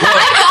 Well,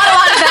 I thought a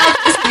lot about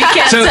this. If you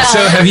can't tell. So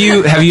have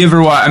you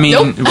ever watched? I mean,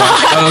 nope.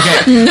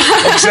 Okay.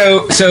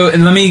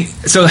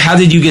 So how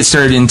did you get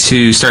started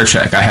into Star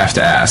Trek? I have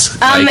to ask.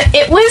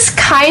 It was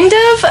kind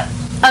of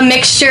a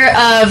mixture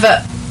of.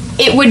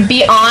 It would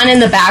be on in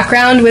the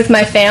background with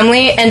my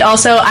family, and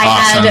also I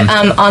had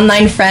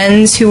online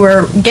friends who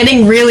were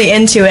getting really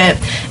into it,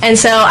 and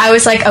so I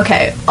was like,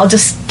 okay, I'll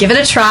just give it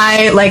a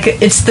try. Like,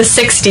 it's the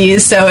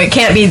 60s, so it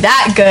can't be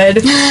that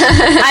good.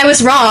 I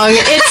was wrong.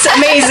 It's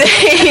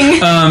amazing.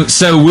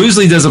 So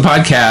Woosley does a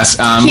podcast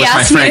with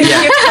my friend.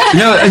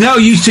 No,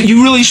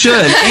 you really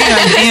should,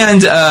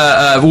 and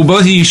well,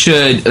 both of you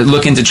should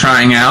look into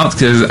trying out,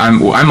 because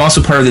I'm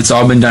also part of the It's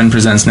All Been Done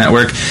Presents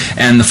Network,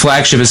 and the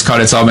flagship is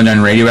called It's All Been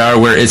Done Radio Hour,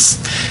 where it's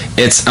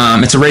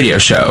a radio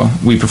show.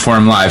 We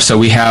perform live, so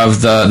we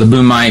have the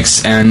boom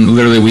mics, and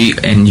literally you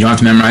don't have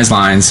to memorize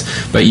lines,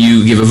 but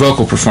you give a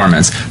vocal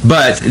performance.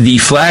 But the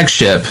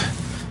flagship,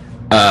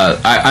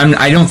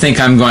 I don't think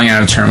I'm going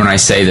out of turn when I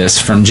say this,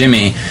 from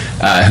Jimmy,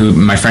 who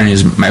my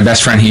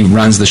best friend, he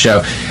runs the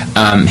show.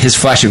 His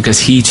flagship, because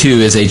he too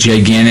is a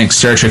gigantic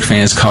Star Trek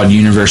fan, is called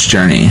Universe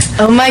Journey.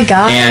 Oh my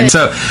god! And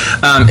so,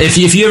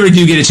 if you ever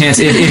do get a chance,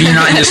 if you're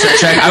not into Star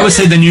Trek, I would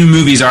say the new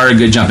movies are a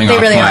good jumping off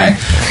point. They really are.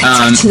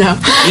 No.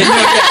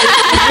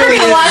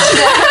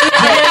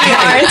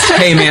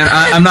 Hey man,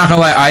 I'm not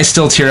gonna lie, I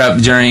still tear up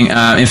during.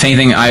 If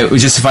anything,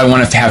 if I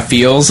want to have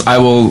feels, I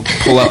will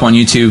pull up on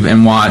YouTube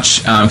and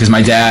watch, because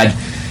my dad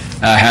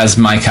has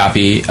my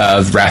copy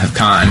of Wrath of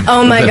Khan.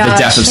 Oh my gosh.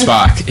 The Death of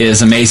Spock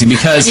is amazing,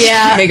 because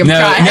make him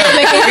cry.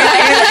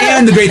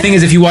 And the great thing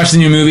is, if you watch the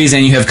new movies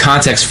and you have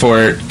context for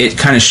it, it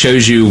kind of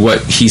shows you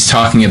what he's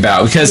talking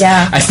about, because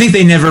I think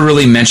they never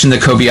really mentioned the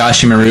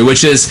Kobayashi Maru,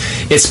 which is,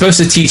 it's supposed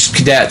to teach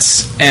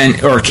cadets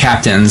or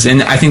captains,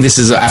 and I think this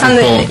is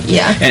applicable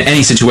in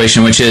any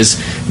situation, which is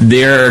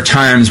there are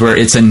times where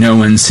it's a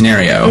no-win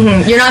scenario.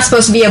 You're not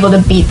supposed to be able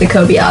to beat the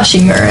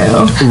Kobayashi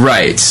Maru.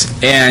 Right.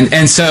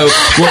 And so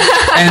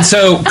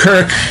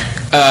Kirk,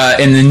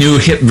 in the new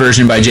hip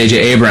version by J.J.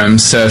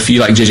 Abrams, so if you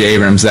like J.J.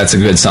 Abrams, that's a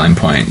good selling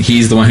point.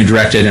 He's the one who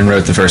directed and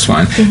wrote the first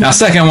one. Now,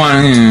 second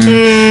one,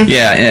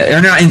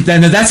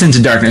 that's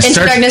Into Darkness.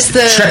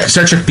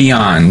 Star Trek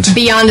Beyond.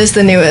 Beyond is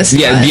the newest.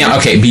 Yeah, one. Beyond.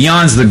 Okay,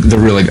 Beyond's the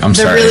really. I'm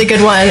sorry. The really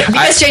good one,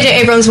 because J.J.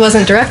 Abrams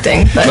wasn't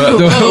directing. But okay,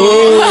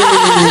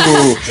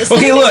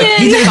 look,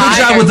 he did a good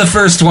job with the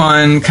first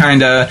one,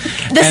 kind of.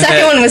 The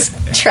second one was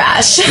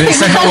trash. The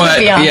second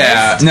one,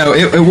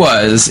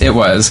 it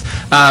was.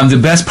 The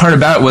best part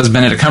about it was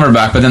Benedict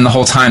Cumberbatch, but then the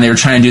whole time they were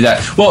trying to do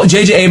that. Well,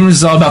 J.J. Abrams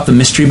is all about the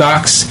mystery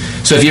box.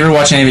 So if you ever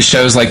watch any of his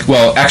shows,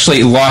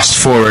 actually Lost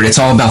Forward, it's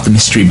all about the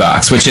mystery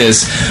box, which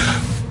is,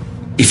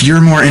 if you're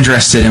more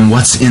interested in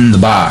what's in the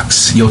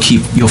box, you'll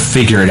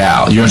figure it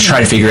out. You're going to try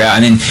to figure it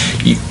out, and then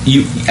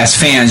you as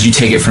fans, you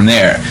take it from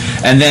there.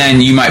 And then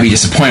you might be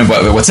disappointed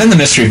with what's in the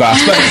mystery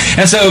box.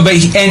 And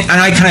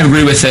I kind of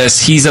agree with this.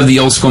 He's of the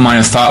old school mind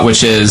of thought,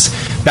 which is,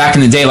 back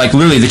in the day, like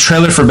literally the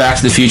trailer for Back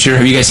to the Future.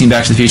 Have you guys seen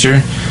Back to the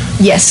Future?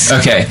 Yes.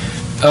 Okay.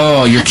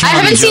 Oh, you're killing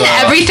me, I haven't seen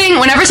everything.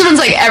 Whenever someone's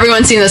like,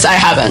 everyone's seen this, I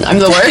haven't. I'm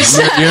the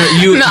worst.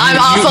 I'm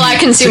awful at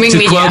consuming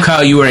media. To quote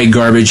Kyle, you are a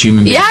garbage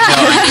human being. Yeah.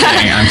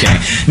 No, I'm kidding.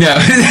 No.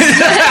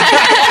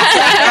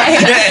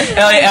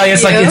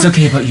 Elliott's like, it's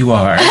okay, but you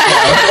are.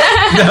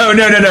 No.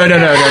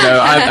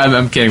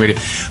 I'm kidding with you.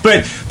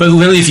 But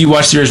literally, if you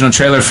watch the original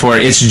trailer for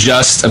it, it's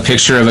just a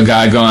picture of a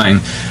guy going,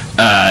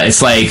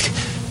 it's like,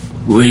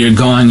 where you're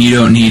going, you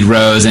don't need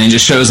roads, and it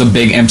just shows a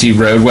big empty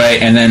roadway,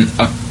 and then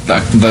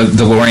the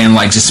DeLorean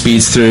like just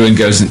speeds through and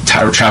goes and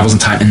travels in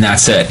time, and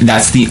that's it.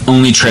 That's the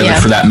only trailer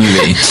for that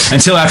movie.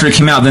 Until after it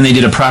came out, then they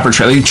did a proper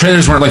trailer. The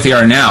trailers weren't like they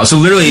are now. So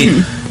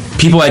literally,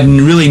 people had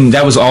really,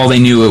 that was all they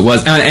knew it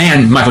was.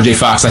 And Michael J.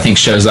 Fox, I think,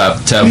 shows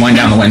up to wind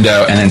down the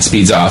window and then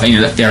speeds off.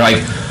 And they're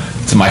like,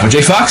 it's a Michael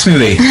J. Fox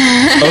movie.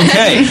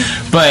 Okay.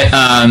 But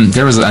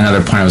there was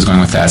another point I was going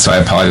with that, so I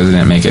apologize I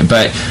didn't make it.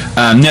 But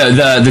no,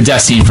 the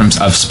death scene of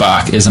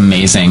Spock is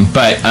amazing.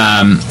 But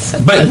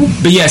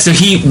yeah, so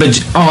this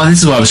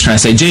is what I was trying to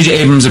say. J.J.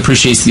 Abrams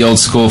appreciates the old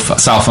school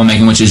style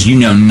filmmaking, which is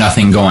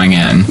nothing going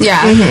in.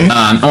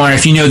 Yeah. Or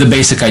if you know the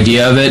basic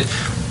idea of it,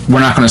 we're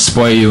not going to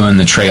spoil you in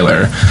the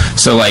trailer.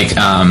 So, like,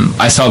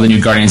 I saw the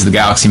new Guardians of the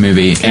Galaxy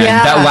movie, and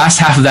that last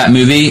half of that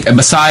movie,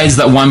 besides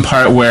that one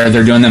part where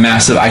they're doing the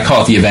massive, I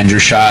call it the Avenger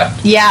shot.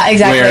 Yeah,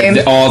 exactly.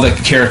 Where all the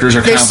characters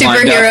are kind of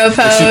lined up.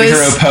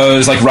 Superhero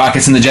pose, like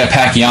rockets in the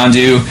jetpack,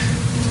 Yondu.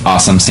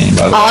 Awesome scene,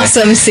 by the way.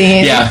 Awesome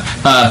scene.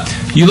 Yeah.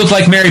 You look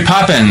like Mary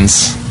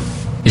Poppins.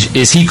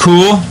 Is he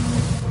cool?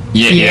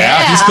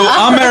 Yeah, he's cool.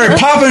 I'm Mary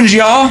Poppins,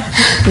 y'all.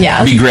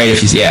 Yeah. It'd be great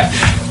if he's,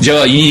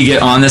 Joelle, you need to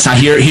get on this. Now,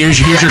 here's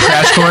your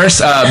crash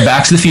course.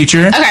 Back to the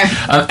Future. Okay.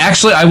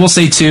 Actually, I will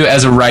say, too,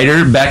 as a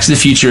writer, Back to the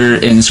Future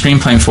in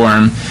screenplay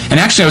form,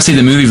 and actually I would say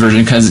the movie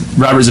version, because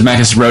Robert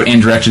Zemeckis wrote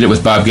and directed it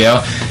with Bob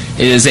Gale,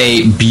 is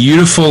a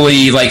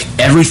beautifully, like,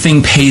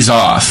 everything pays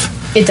off.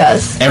 It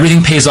does.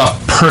 Everything pays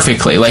off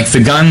perfectly. Like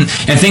the gun, and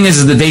the thing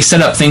is that they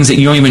set up things that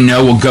you don't even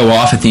know will go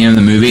off at the end of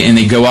the movie, and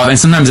they go off, and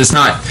sometimes it's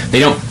not, they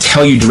don't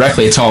tell you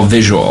directly, it's all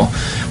visual,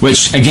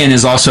 which again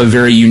is also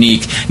very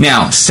unique.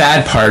 Now,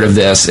 sad part of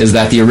this is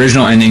that the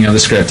original ending of the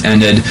script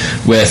ended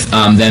with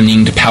them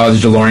needing to power the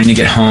DeLorean to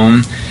get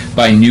home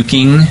by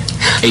nuking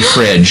a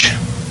fridge.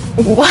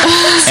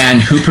 What?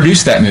 And who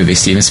produced that movie?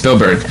 Steven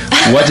Spielberg.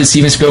 What did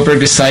Steven Spielberg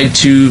decide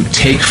to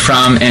take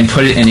from and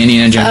put it in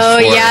Indiana Jones 4? Oh,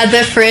 yeah,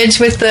 the fridge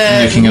with the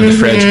nuking of the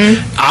fridge.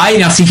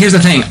 Now, see, here's the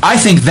thing. I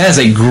think that is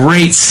a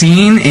great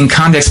scene in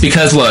context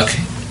because, look,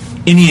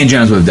 Indiana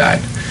Jones would have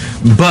died.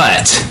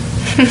 But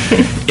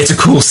it's a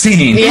cool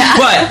scene. Yeah.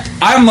 But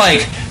I'm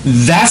like,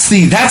 this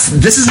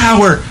is how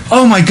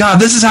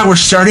we're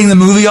starting the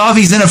movie off.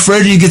 He's in a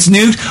fridge and he gets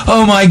nuked.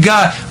 Oh my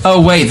God.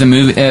 Oh wait, the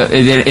movie,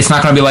 it's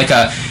not going to be like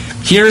a,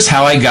 here's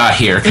how I got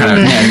here kind of.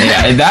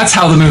 Yeah, that's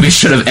how the movie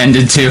should have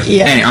ended too.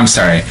 Yeah. Anyway, I'm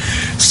sorry.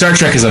 Star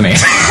Trek is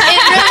amazing.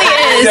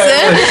 It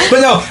really is.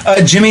 But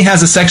no, Jimmy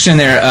has a section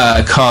there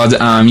called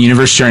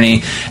Universe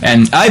Journey,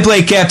 and I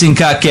play Captain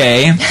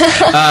Kake.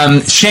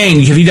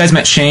 Shane, have you guys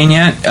met Shane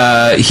yet?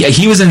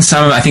 He was in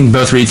some, I think,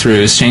 both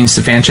read-throughs. Shane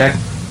Stefanchek.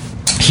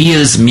 He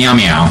is Meow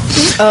Meow.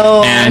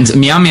 Oh. And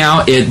Meow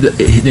Meow,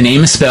 the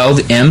name is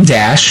spelled M-,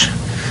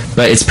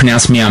 but it's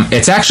pronounced Meow.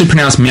 It's actually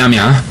pronounced Meow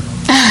Meow.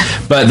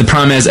 But the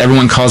problem is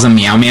everyone calls him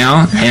Meow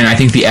Meow, and I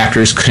think the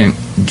actors couldn't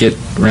get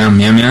around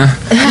Meow Meow,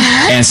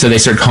 and so they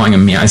started calling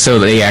him Meow. So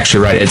they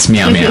actually write it's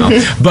Meow Meow.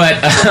 But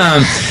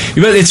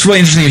it's really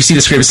interesting. If you see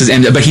the script, it says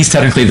M, but he's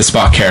technically the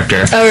Spock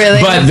character. Oh,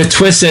 really? But the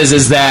twist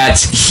is that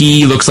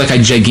he looks like a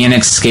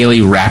gigantic scaly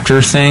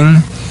raptor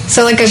thing.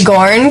 So like a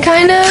Gorn,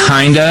 kind of?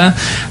 Kinda,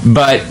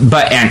 but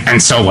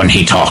and so when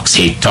he talks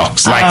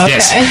like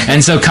this,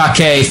 and so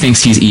Kake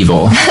thinks he's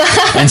evil,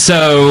 and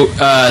so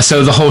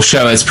the whole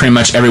show is pretty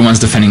much everyone's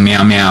defending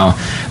Meow Meow.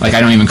 Like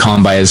I don't even call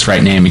him by his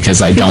right name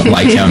because I don't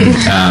like him.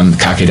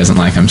 Kake doesn't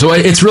like him, so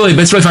it's really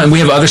fun. We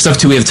have other stuff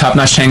too. We have Top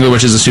Notch Tango,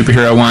 which is a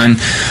superhero one.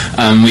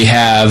 We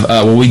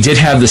have we did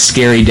have the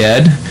Scary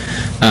Dead,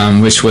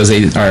 which was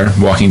our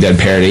Walking Dead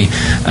parody.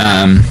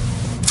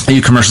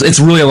 Commercials. It's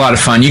really a lot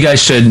of fun. You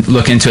guys should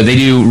look into it. They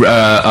do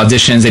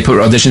auditions. They put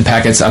audition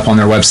packets up on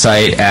their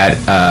website at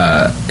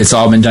It's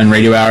All Been Done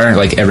Radio Hour,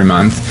 like every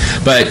month.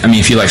 But I mean,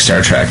 if you like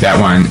Star Trek, that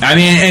one. I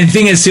mean, and the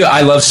thing is too,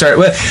 I love Star.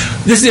 Well,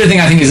 this is the other thing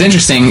I think is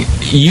interesting.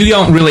 You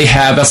don't really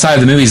have, outside of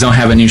the movies, don't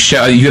have a new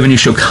show. You have a new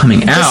show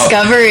coming out,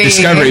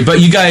 Discovery. But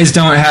you guys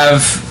don't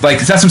have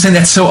that's what I'm saying.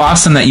 That's so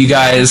awesome that you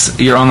guys,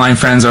 your online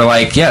friends, are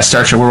like, yeah,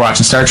 Star Trek. We're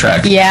watching Star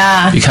Trek.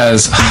 Yeah.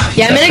 Because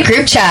I'm in a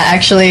group chat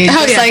actually.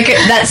 Like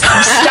that's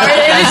started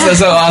that's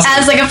so awesome.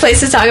 as like a place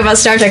to talk about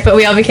Star Trek, but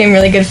we all became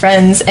really good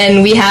friends,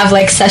 and we have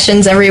like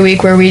sessions every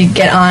week where we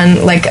get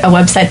on like a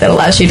website that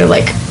allows you to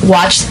like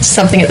watch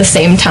something at the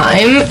same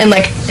time and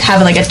like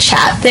have like a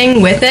chat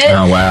thing with it.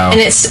 Oh wow. And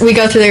we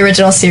go through the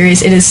original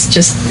series. It's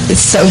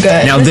so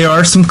good. Now there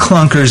are some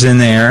clunkers in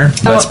there.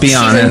 Let's be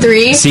honest.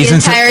 Season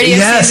 3?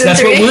 Yes,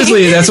 that's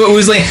 3. That's what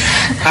Woosley.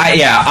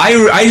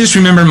 I just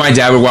remember my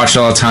dad would watch it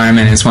all the time,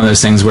 and it's one of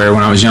those things where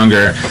when I was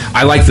younger,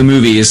 I liked the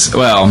movies.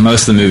 Well,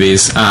 most of the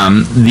movies.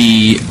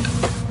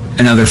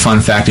 Another fun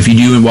fact: if you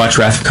do watch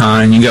Wrath of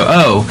Khan and you go,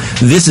 "Oh,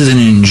 this is an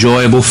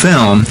enjoyable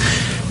film,"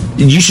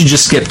 you should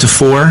just skip to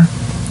 4.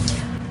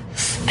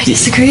 I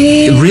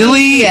disagree.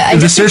 Really? Yeah,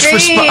 The Search for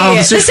Spock.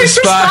 The Search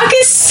for Spock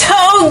is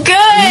so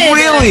good.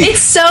 Really?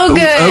 It's so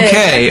good.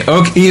 Okay.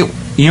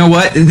 You know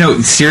what?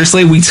 No,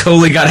 seriously, we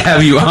totally got to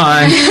have you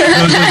on.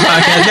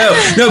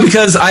 No,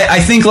 because I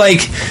think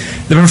like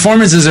The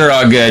performances are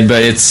all good,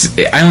 but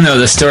I don't know,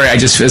 the story,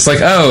 it's like,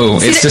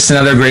 it's just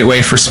another great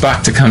way for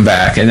Spock to come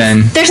back, and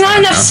then... There's not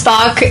enough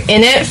Spock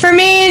in it for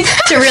me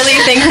to really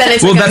think that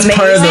it's that's amazing.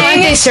 Part of Are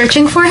they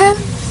searching for him?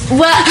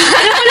 Well, I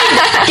don't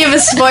want to give a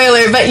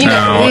spoiler, but you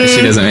know... No,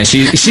 she doesn't. Let's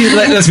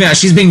be honest,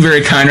 she's being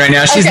very kind right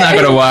now. She's not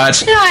going to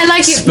watch. No, I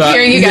like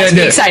hearing you guys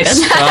be excited.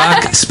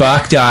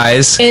 Spock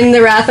dies. In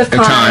The Wrath of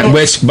Khan.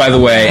 Which, by the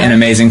way, an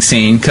amazing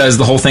scene, because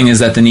the whole thing is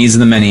that the needs of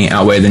the many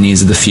outweigh the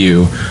needs of the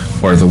few,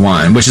 or the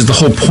one, which is the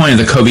whole point of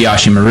the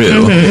Kobayashi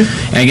Maru.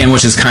 And again,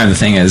 which is kind of the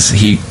thing is,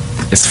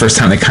 it's the first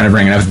time they kind of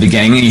bring it up at the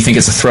beginning, and you think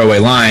it's a throwaway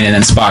line, and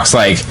then Spock's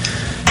like...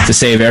 To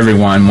save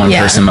everyone, one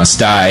person must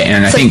die,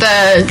 and I think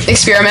the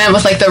experiment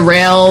with like the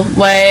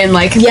railway and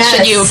like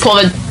should you pull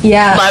the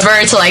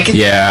lever to like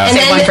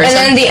save one person? And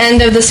then the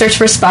end of the search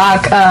for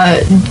Spock,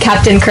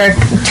 Captain Kirk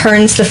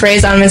turns the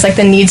phrase on him as like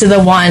the needs of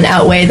the one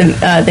outweigh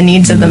the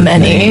needs of the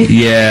many.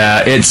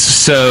 Yeah, it's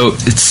so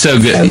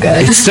good.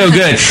 It's so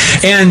good.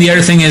 And the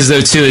other thing is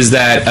though too is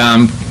that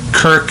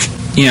Kirk.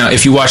 You know,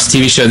 if you watch the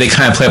TV show, they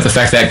kind of play up the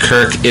fact that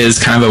Kirk is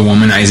kind of a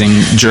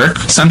womanizing jerk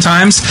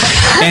sometimes,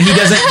 and he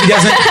doesn't.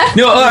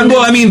 No,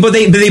 well, I mean, but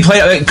they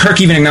play. Kirk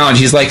even acknowledged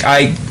he's like,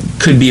 I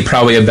could be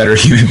probably a better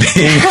human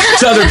being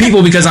to other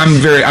people because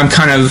I'm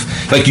kind of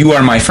like, you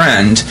are my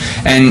friend.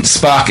 And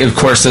Spock, of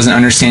course, doesn't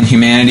understand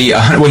humanity.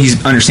 Well,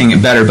 he's understanding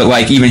it better, but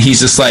like even he's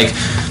just like,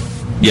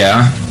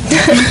 yeah.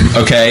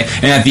 Okay,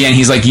 and at the end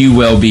he's like, you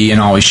will be and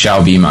always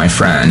shall be my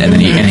friend, and then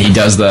he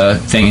does the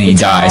thing and he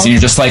dies, and you're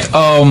just like,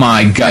 oh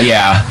my god,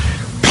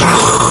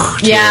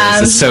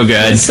 it's so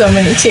good, so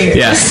many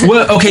tears.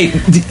 Well, okay,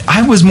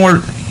 I was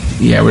more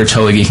we're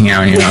totally geeking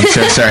out here. I'm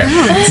so sorry.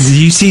 Did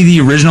you see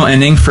the original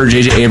ending for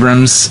J.J.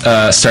 Abrams'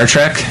 Star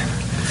Trek?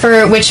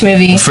 For which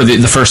movie? For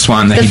the first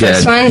one that he did. The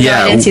first one? Yeah.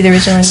 No, I didn't see the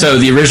original one. So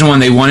the original one,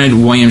 they wanted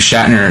William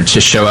Shatner to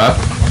show up,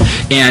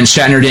 and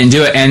Shatner didn't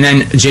do it. And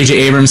then J.J.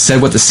 Abrams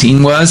said what the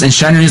scene was, and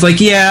Shatner was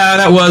like, yeah,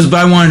 that was, but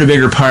I wanted a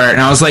bigger part.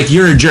 And I was like,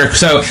 you're a jerk.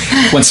 So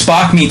when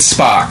Spock meets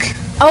Spock...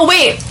 Oh,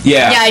 wait.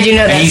 Yeah. Yeah, I do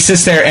know that. And he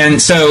sits there, and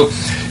so...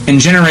 In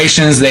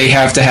Generations, they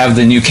have to have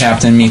the new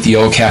captain meet the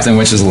old captain,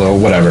 which is a little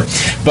whatever.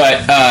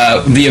 But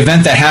the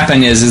event that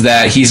happened is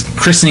that he's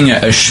christening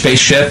a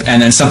spaceship,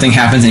 and then something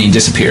happens and he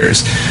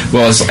disappears.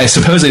 Well, I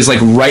suppose it's like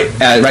right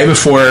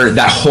before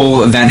that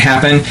whole event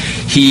happened,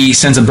 he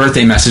sends a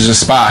birthday message to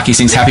Spock. He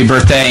sings "Happy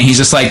Birthday," and he's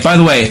just like, "By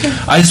the way,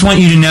 I just want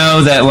you to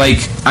know that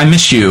like I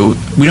miss you.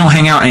 We don't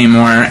hang out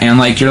anymore, and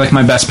like you're like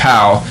my best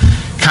pal."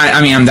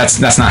 That's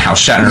not how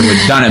Shatner would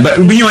have done it, but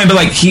anyway,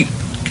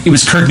 it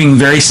was Kirk being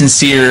very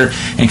sincere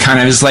and kind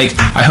of was like,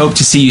 I hope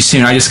to see you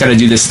soon. I just got to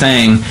do this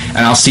thing, and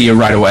I'll see you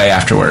right away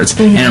afterwards.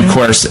 Mm-hmm. And of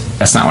course,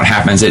 that's not what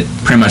happens. It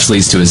pretty much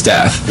leads to his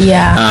death.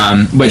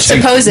 Yeah. Which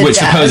supposed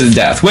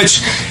death.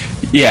 Which,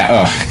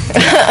 yeah.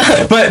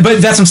 But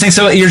that's what I'm saying.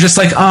 So you're just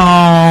like,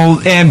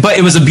 but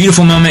it was a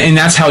beautiful moment, and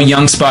that's how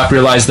young Spock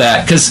realized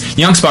that. Because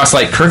young Spock's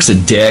like, Kirk's a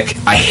dick.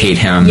 I hate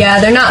him. Yeah,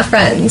 they're not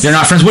friends.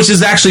 Which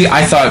is actually,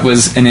 I thought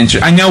was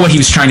I know what he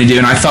was trying to do,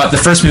 and I thought the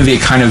first movie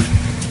it kind of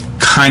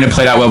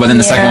played out well, but then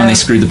the second one they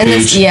screwed the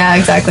pooch. Yeah,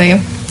 exactly.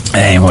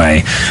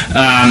 Anyway,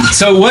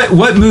 so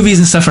what movies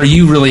and stuff are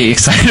you really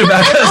excited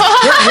about?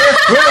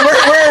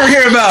 We're over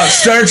here about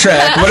Star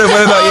Trek. What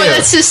about you?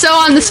 That's just so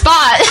on the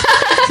spot.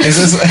 Is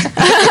this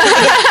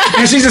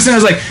and she's just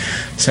like,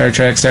 Star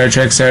Trek. What are you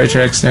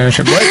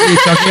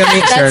talking about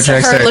me? That's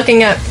Star Trek.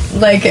 Looking at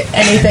like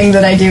anything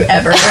that I do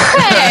ever.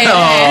 Hey,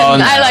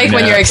 I like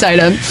when you're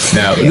excited.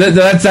 No,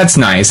 that's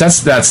nice.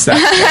 That's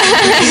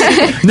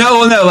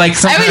no.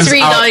 Like I always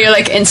read all your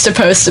like Insta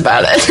posts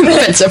about it.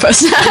 Insta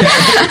posts.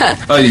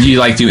 Oh, you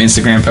like do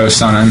Instagram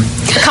posts on them?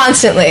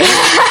 Constantly.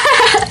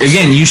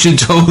 Again, you should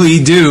totally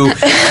do,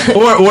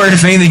 or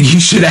if anything, you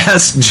should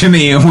ask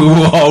Jimmy, and we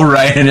will all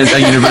write in a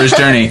universe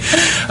journey,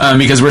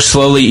 because we're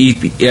slowly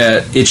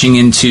itching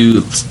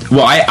into.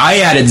 Well,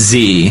 I added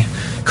Z.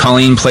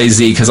 Colleen plays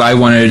Z because I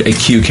wanted a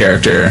Q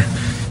character.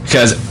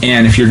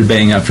 And if you're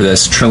debating up for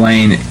this,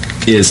 Trelane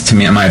is, to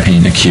me, in my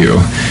opinion, a Q.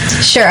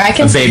 Sure, I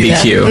can. A baby see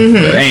that. Q.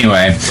 Mm-hmm.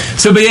 Anyway,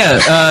 but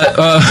yeah.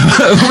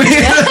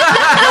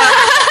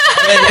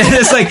 And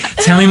it's like,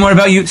 tell me more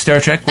about you, Star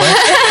Trek. What?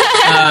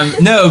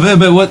 No,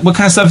 but what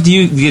kind of stuff do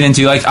you get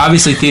into? Like,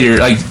 obviously theater.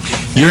 Like,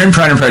 you're in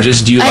Pride and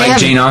Prejudice. Do you like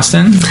Jane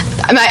Austen?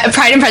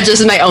 Pride and Prejudice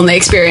is my only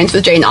experience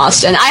with Jane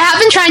Austen. I have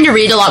been trying to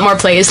read a lot more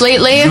plays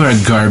lately. You are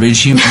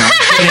garbage. No,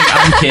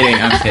 I'm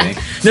kidding.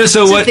 No,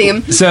 so it's what? A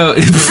theme. So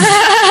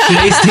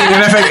today's theme.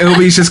 Matter of fact, it'll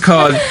be just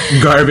called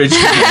garbage.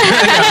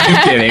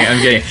 I'm kidding.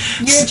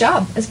 Your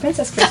job as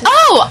princess.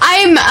 Oh,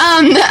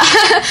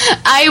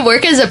 I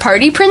work as a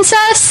party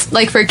princess,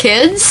 like for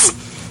kids.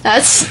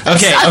 That's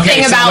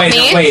something about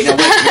me. Wait.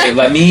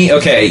 Let me.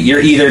 Okay, you're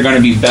either going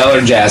to be Belle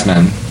or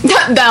Jasmine.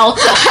 Belle.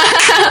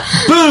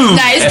 Boom.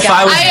 Nice.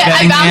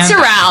 I bounce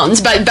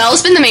around, but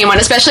Belle's been the main one,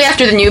 especially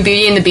after the new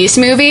Beauty and the Beast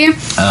movie.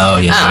 Oh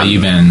yeah, so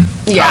you've been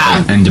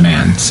in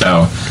demand.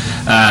 So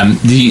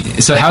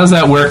So how does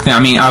that work now? I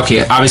mean,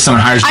 okay, obviously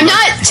someone hires you. I'm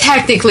not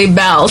technically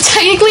Belle.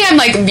 Technically, I'm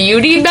like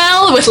Beauty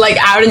Belle with like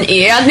out an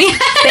E on the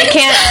end. They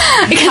can't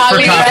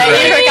copyright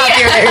for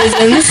copyright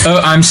reasons. Oh,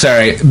 I'm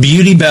sorry.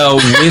 Beauty Belle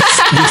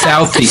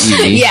without the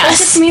E. Yes.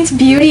 It just means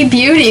beauty,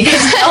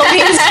 because Belle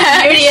means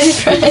beauty in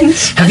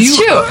French. That's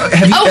true.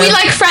 We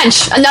like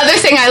French. Another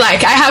thing I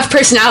like. I have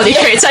personality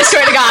traits, I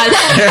swear to God.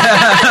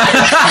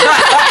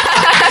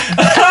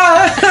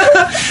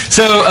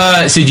 So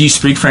do you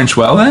speak French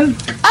well then?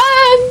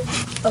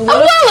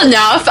 Well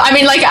enough. I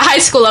mean, like at high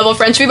school level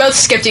French, we both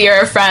skipped a year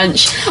of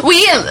French.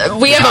 We have a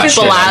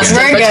blast.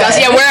 We're good.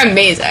 Yeah, we're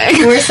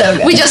amazing. We're so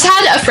good. We just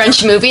had a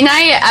French movie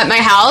night at my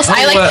house.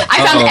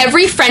 I found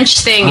every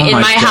French thing in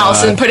my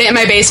house and put it in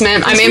my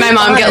basement. I made my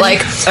mom get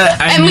like,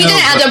 and we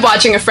didn't end up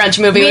watching a French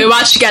movie. We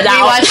watched Get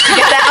Out.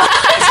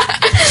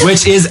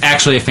 Which is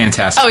actually a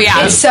fantastic. Oh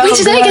yeah, so we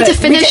just didn't get to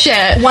finish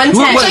it. I'm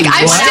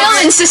still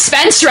in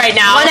suspense right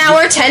now. 1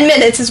 hour 10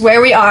 minutes is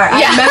where we are. I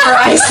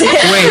memorized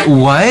it. Wait,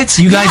 what?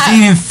 You guys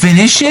didn't even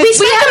finish it?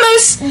 We had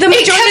the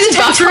majority of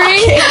the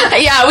buffering.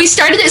 Yeah, we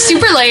started it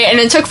super late, and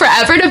it took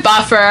forever to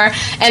buffer,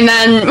 and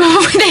then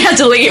they had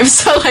to leave.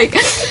 So and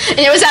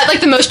it was at like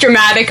the most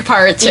dramatic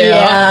part too.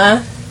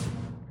 Yeah.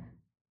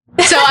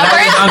 So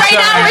right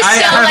now we're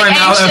still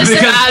anxious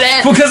about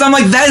it because I'm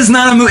like, that is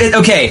not a movie.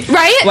 Okay,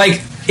 right?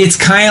 Like. It's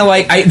kind of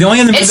like the only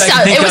other movie I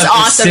can think of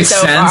awesome is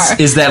Sixth so Sense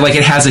far. is that like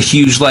it has a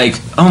huge like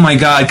oh my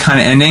god kind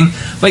of ending.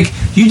 Like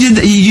you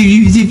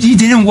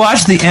didn't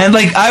watch the end.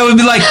 Like I would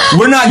be like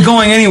we're not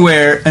going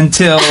anywhere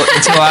until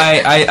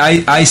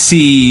I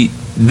see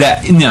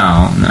that.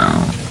 No.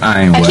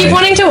 I keep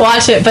wanting to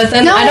watch it, but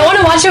then I don't want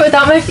to watch it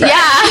without my friends. Yeah.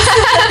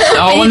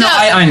 Oh no,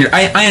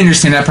 I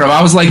understand that part.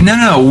 I was like,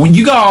 no,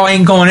 you all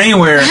ain't going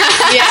anywhere.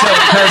 Yeah.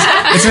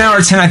 Because it's an hour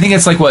 10. I think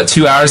it's like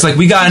 2 hours. Like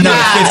we got another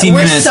 50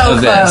 minutes so of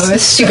close.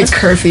 this. Stupid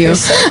curfew.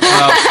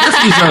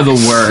 Curfews are the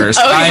worst.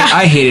 Oh, yeah.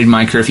 I hated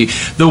my curfew.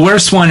 The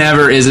worst one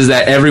ever is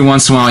that every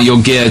once in a while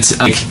you'll get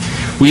like,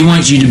 we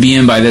want you to be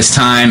in by this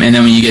time, and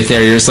then when you get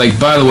there, you're just like,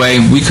 by the way,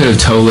 we could have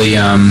totally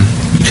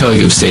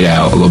stayed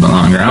out a little bit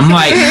longer. I'm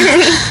like,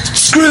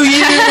 screw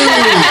you!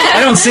 I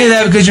don't say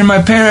that because you're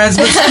my parents,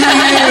 but screw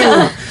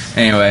you!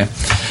 Anyway.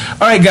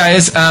 Alright,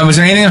 guys, was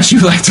there anything else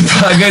you'd like to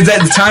plug?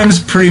 The time's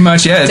pretty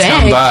much, it's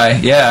gone by.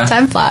 Yeah.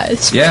 Time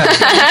flies. Yeah.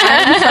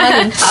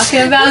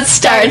 Talking about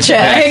Star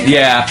Trek.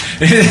 Yeah.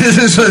 This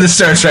is for the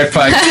Star Trek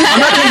podcast.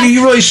 I'm not kidding you.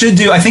 You really should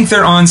do. I think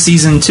they're on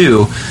season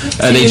 2.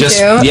 They just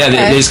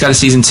got a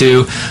season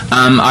 2.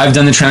 I've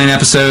done the trailing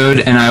episode,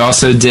 and I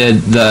also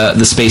did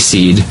the Space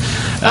Seed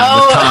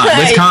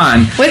with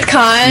Khan. With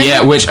Khan.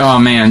 Yeah. Which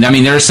man, I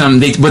mean, there's some.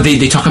 They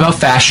talk about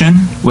fashion,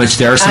 which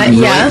there are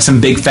some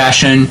some big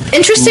fashion.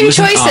 Interesting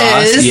choices.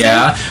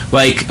 Yeah,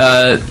 like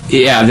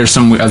there's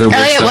some other.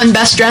 Elliott won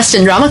Best Dressed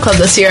in Drama Club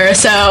this year,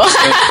 so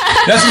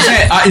that's what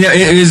I'm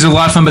saying. It is a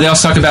lot of fun, but they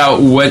also talk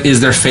about what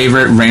is their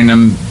favorite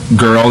random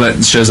girl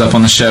that shows up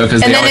on the show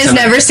and then is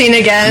never seen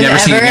again.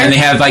 They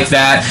have like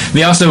that.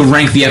 They also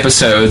rank the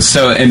episodes.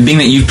 So, and being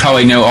that you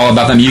probably know all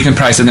about them, you can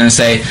probably sit there and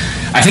say,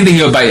 I think they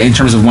go by in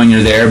terms of when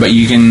you're there, but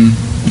you can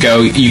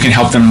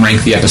help them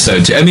rank the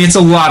episode too. I mean, it's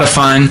a lot of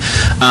fun.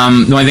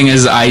 The only thing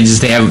is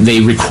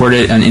they record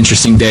it on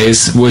interesting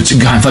days, which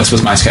conflicts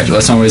with my schedule.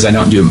 That's one of the ways I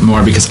don't do it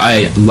more because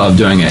I love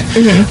doing it.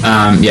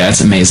 Mm-hmm.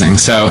 It's amazing.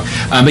 So,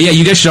 but yeah,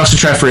 you guys should also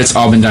try for It's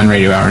All Been Done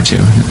Radio Hour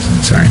too.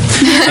 Sorry.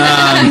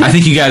 I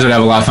think you guys would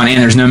have a lot of fun. And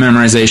there's no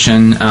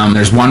memorization.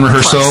 There's one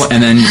rehearsal,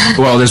 and then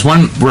there's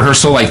one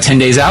rehearsal like 10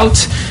 days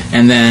out,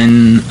 and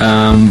then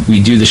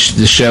we do the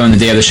show, and the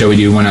day of the show we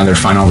do one other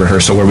final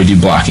rehearsal where we do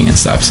blocking and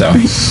stuff. So.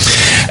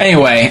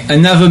 Anyway,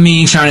 enough of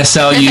me trying to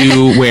sell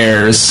you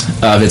wares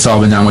of It's All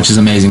Been Done, which is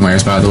amazing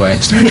wares, by the way,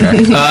 Star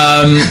Trek.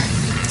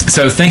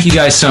 So thank you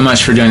guys so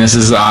much for doing this.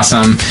 This is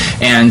awesome.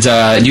 And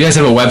do you guys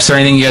have a website or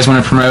anything you guys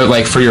want to promote,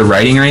 like for your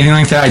writing or anything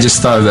like that? I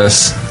just thought of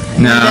this.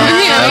 No.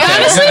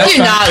 Honestly, do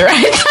not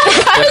write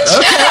that much.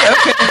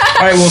 Okay.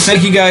 All right, well,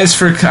 thank you guys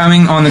for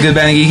coming on The Good,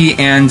 Bad, and Geeky.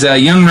 And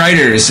Young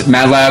Writers,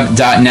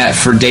 madlab.net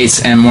for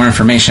dates and more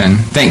information.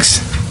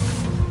 Thanks.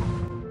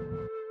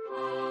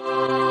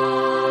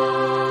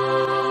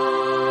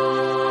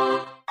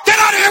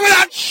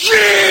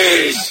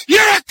 Jeez!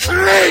 You're a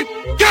creep!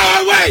 Go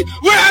away!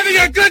 We're having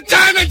a good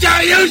time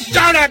until you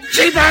start up,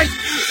 cheapers!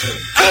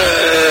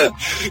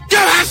 Go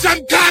have some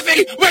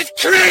coffee with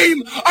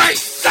cream or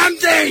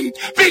something!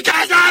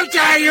 Because I'll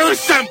tell you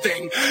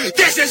something!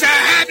 This is a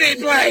happy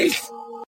place!